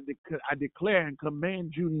 I declare and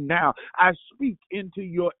command you now. I speak into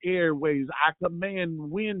your airways. I command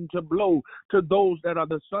wind to blow to those that are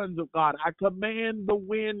the sons of God. I command the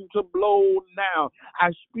wind to blow now.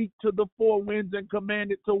 I speak to the four winds and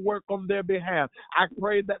command it to work on their behalf. I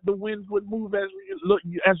pray that the winds would move as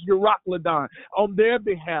Euroclydon on their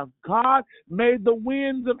behalf. God, may the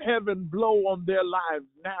winds of heaven blow on their lives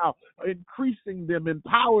now, increasing them,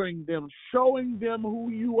 empowering them, showing them who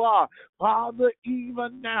you are. Father,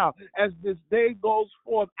 even now, as this day goes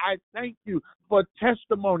forth, I thank you for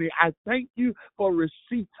testimony. I thank you for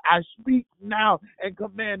receipts. I speak now and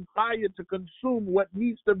command fire to consume what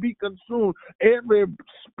needs to be consumed. Every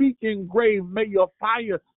speaking grave, may your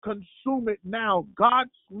fire consume it now. God,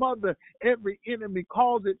 smother every enemy,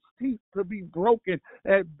 cause its teeth to be broken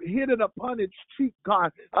and hit it upon its cheek,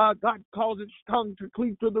 God. God, cause its tongue to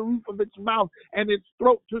cleave to the roof of its mouth and its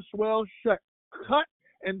throat to swell shut. Cut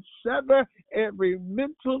and sever every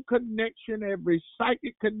mental connection, every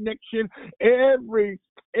psychic connection, every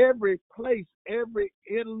place, every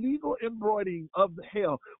illegal embroidering of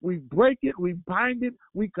hell. We break it, we bind it,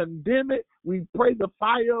 we condemn it, we pray the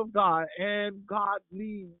fire of God, and God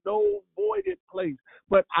leave no voided place.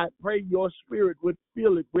 But I pray your spirit would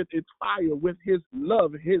fill it with its fire, with his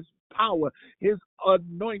love, his power, his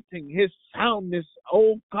anointing, his soundness.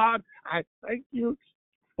 Oh God, I thank you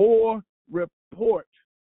for report.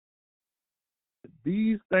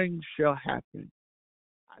 These things shall happen.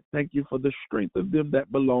 I thank you for the strength of them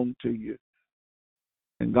that belong to you.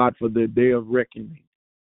 And God, for the day of reckoning.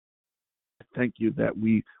 I thank you that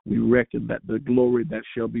we reckon that the glory that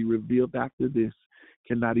shall be revealed after this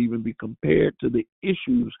cannot even be compared to the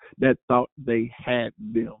issues that thought they had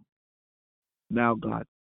them. Now, God,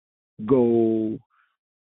 go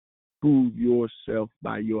prove yourself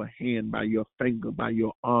by your hand, by your finger, by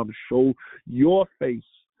your arm. Show your face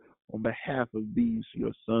on behalf of these,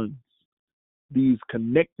 your sons, these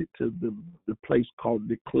connected to the place called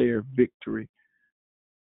Declare Victory.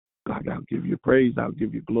 God, I'll give you praise. I'll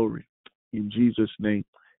give you glory. In Jesus' name,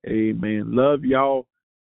 amen. Love y'all.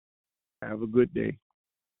 Have a good day.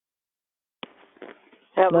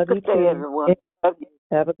 Have Love a good you day, too. everyone. Love you.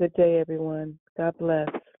 Have a good day, everyone. God bless.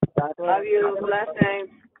 Love you. Blessings.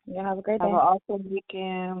 Yeah, have a great Have day. an awesome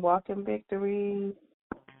weekend. Walk in victory.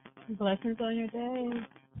 Blessings on your day.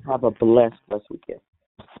 Have a blessed weekend.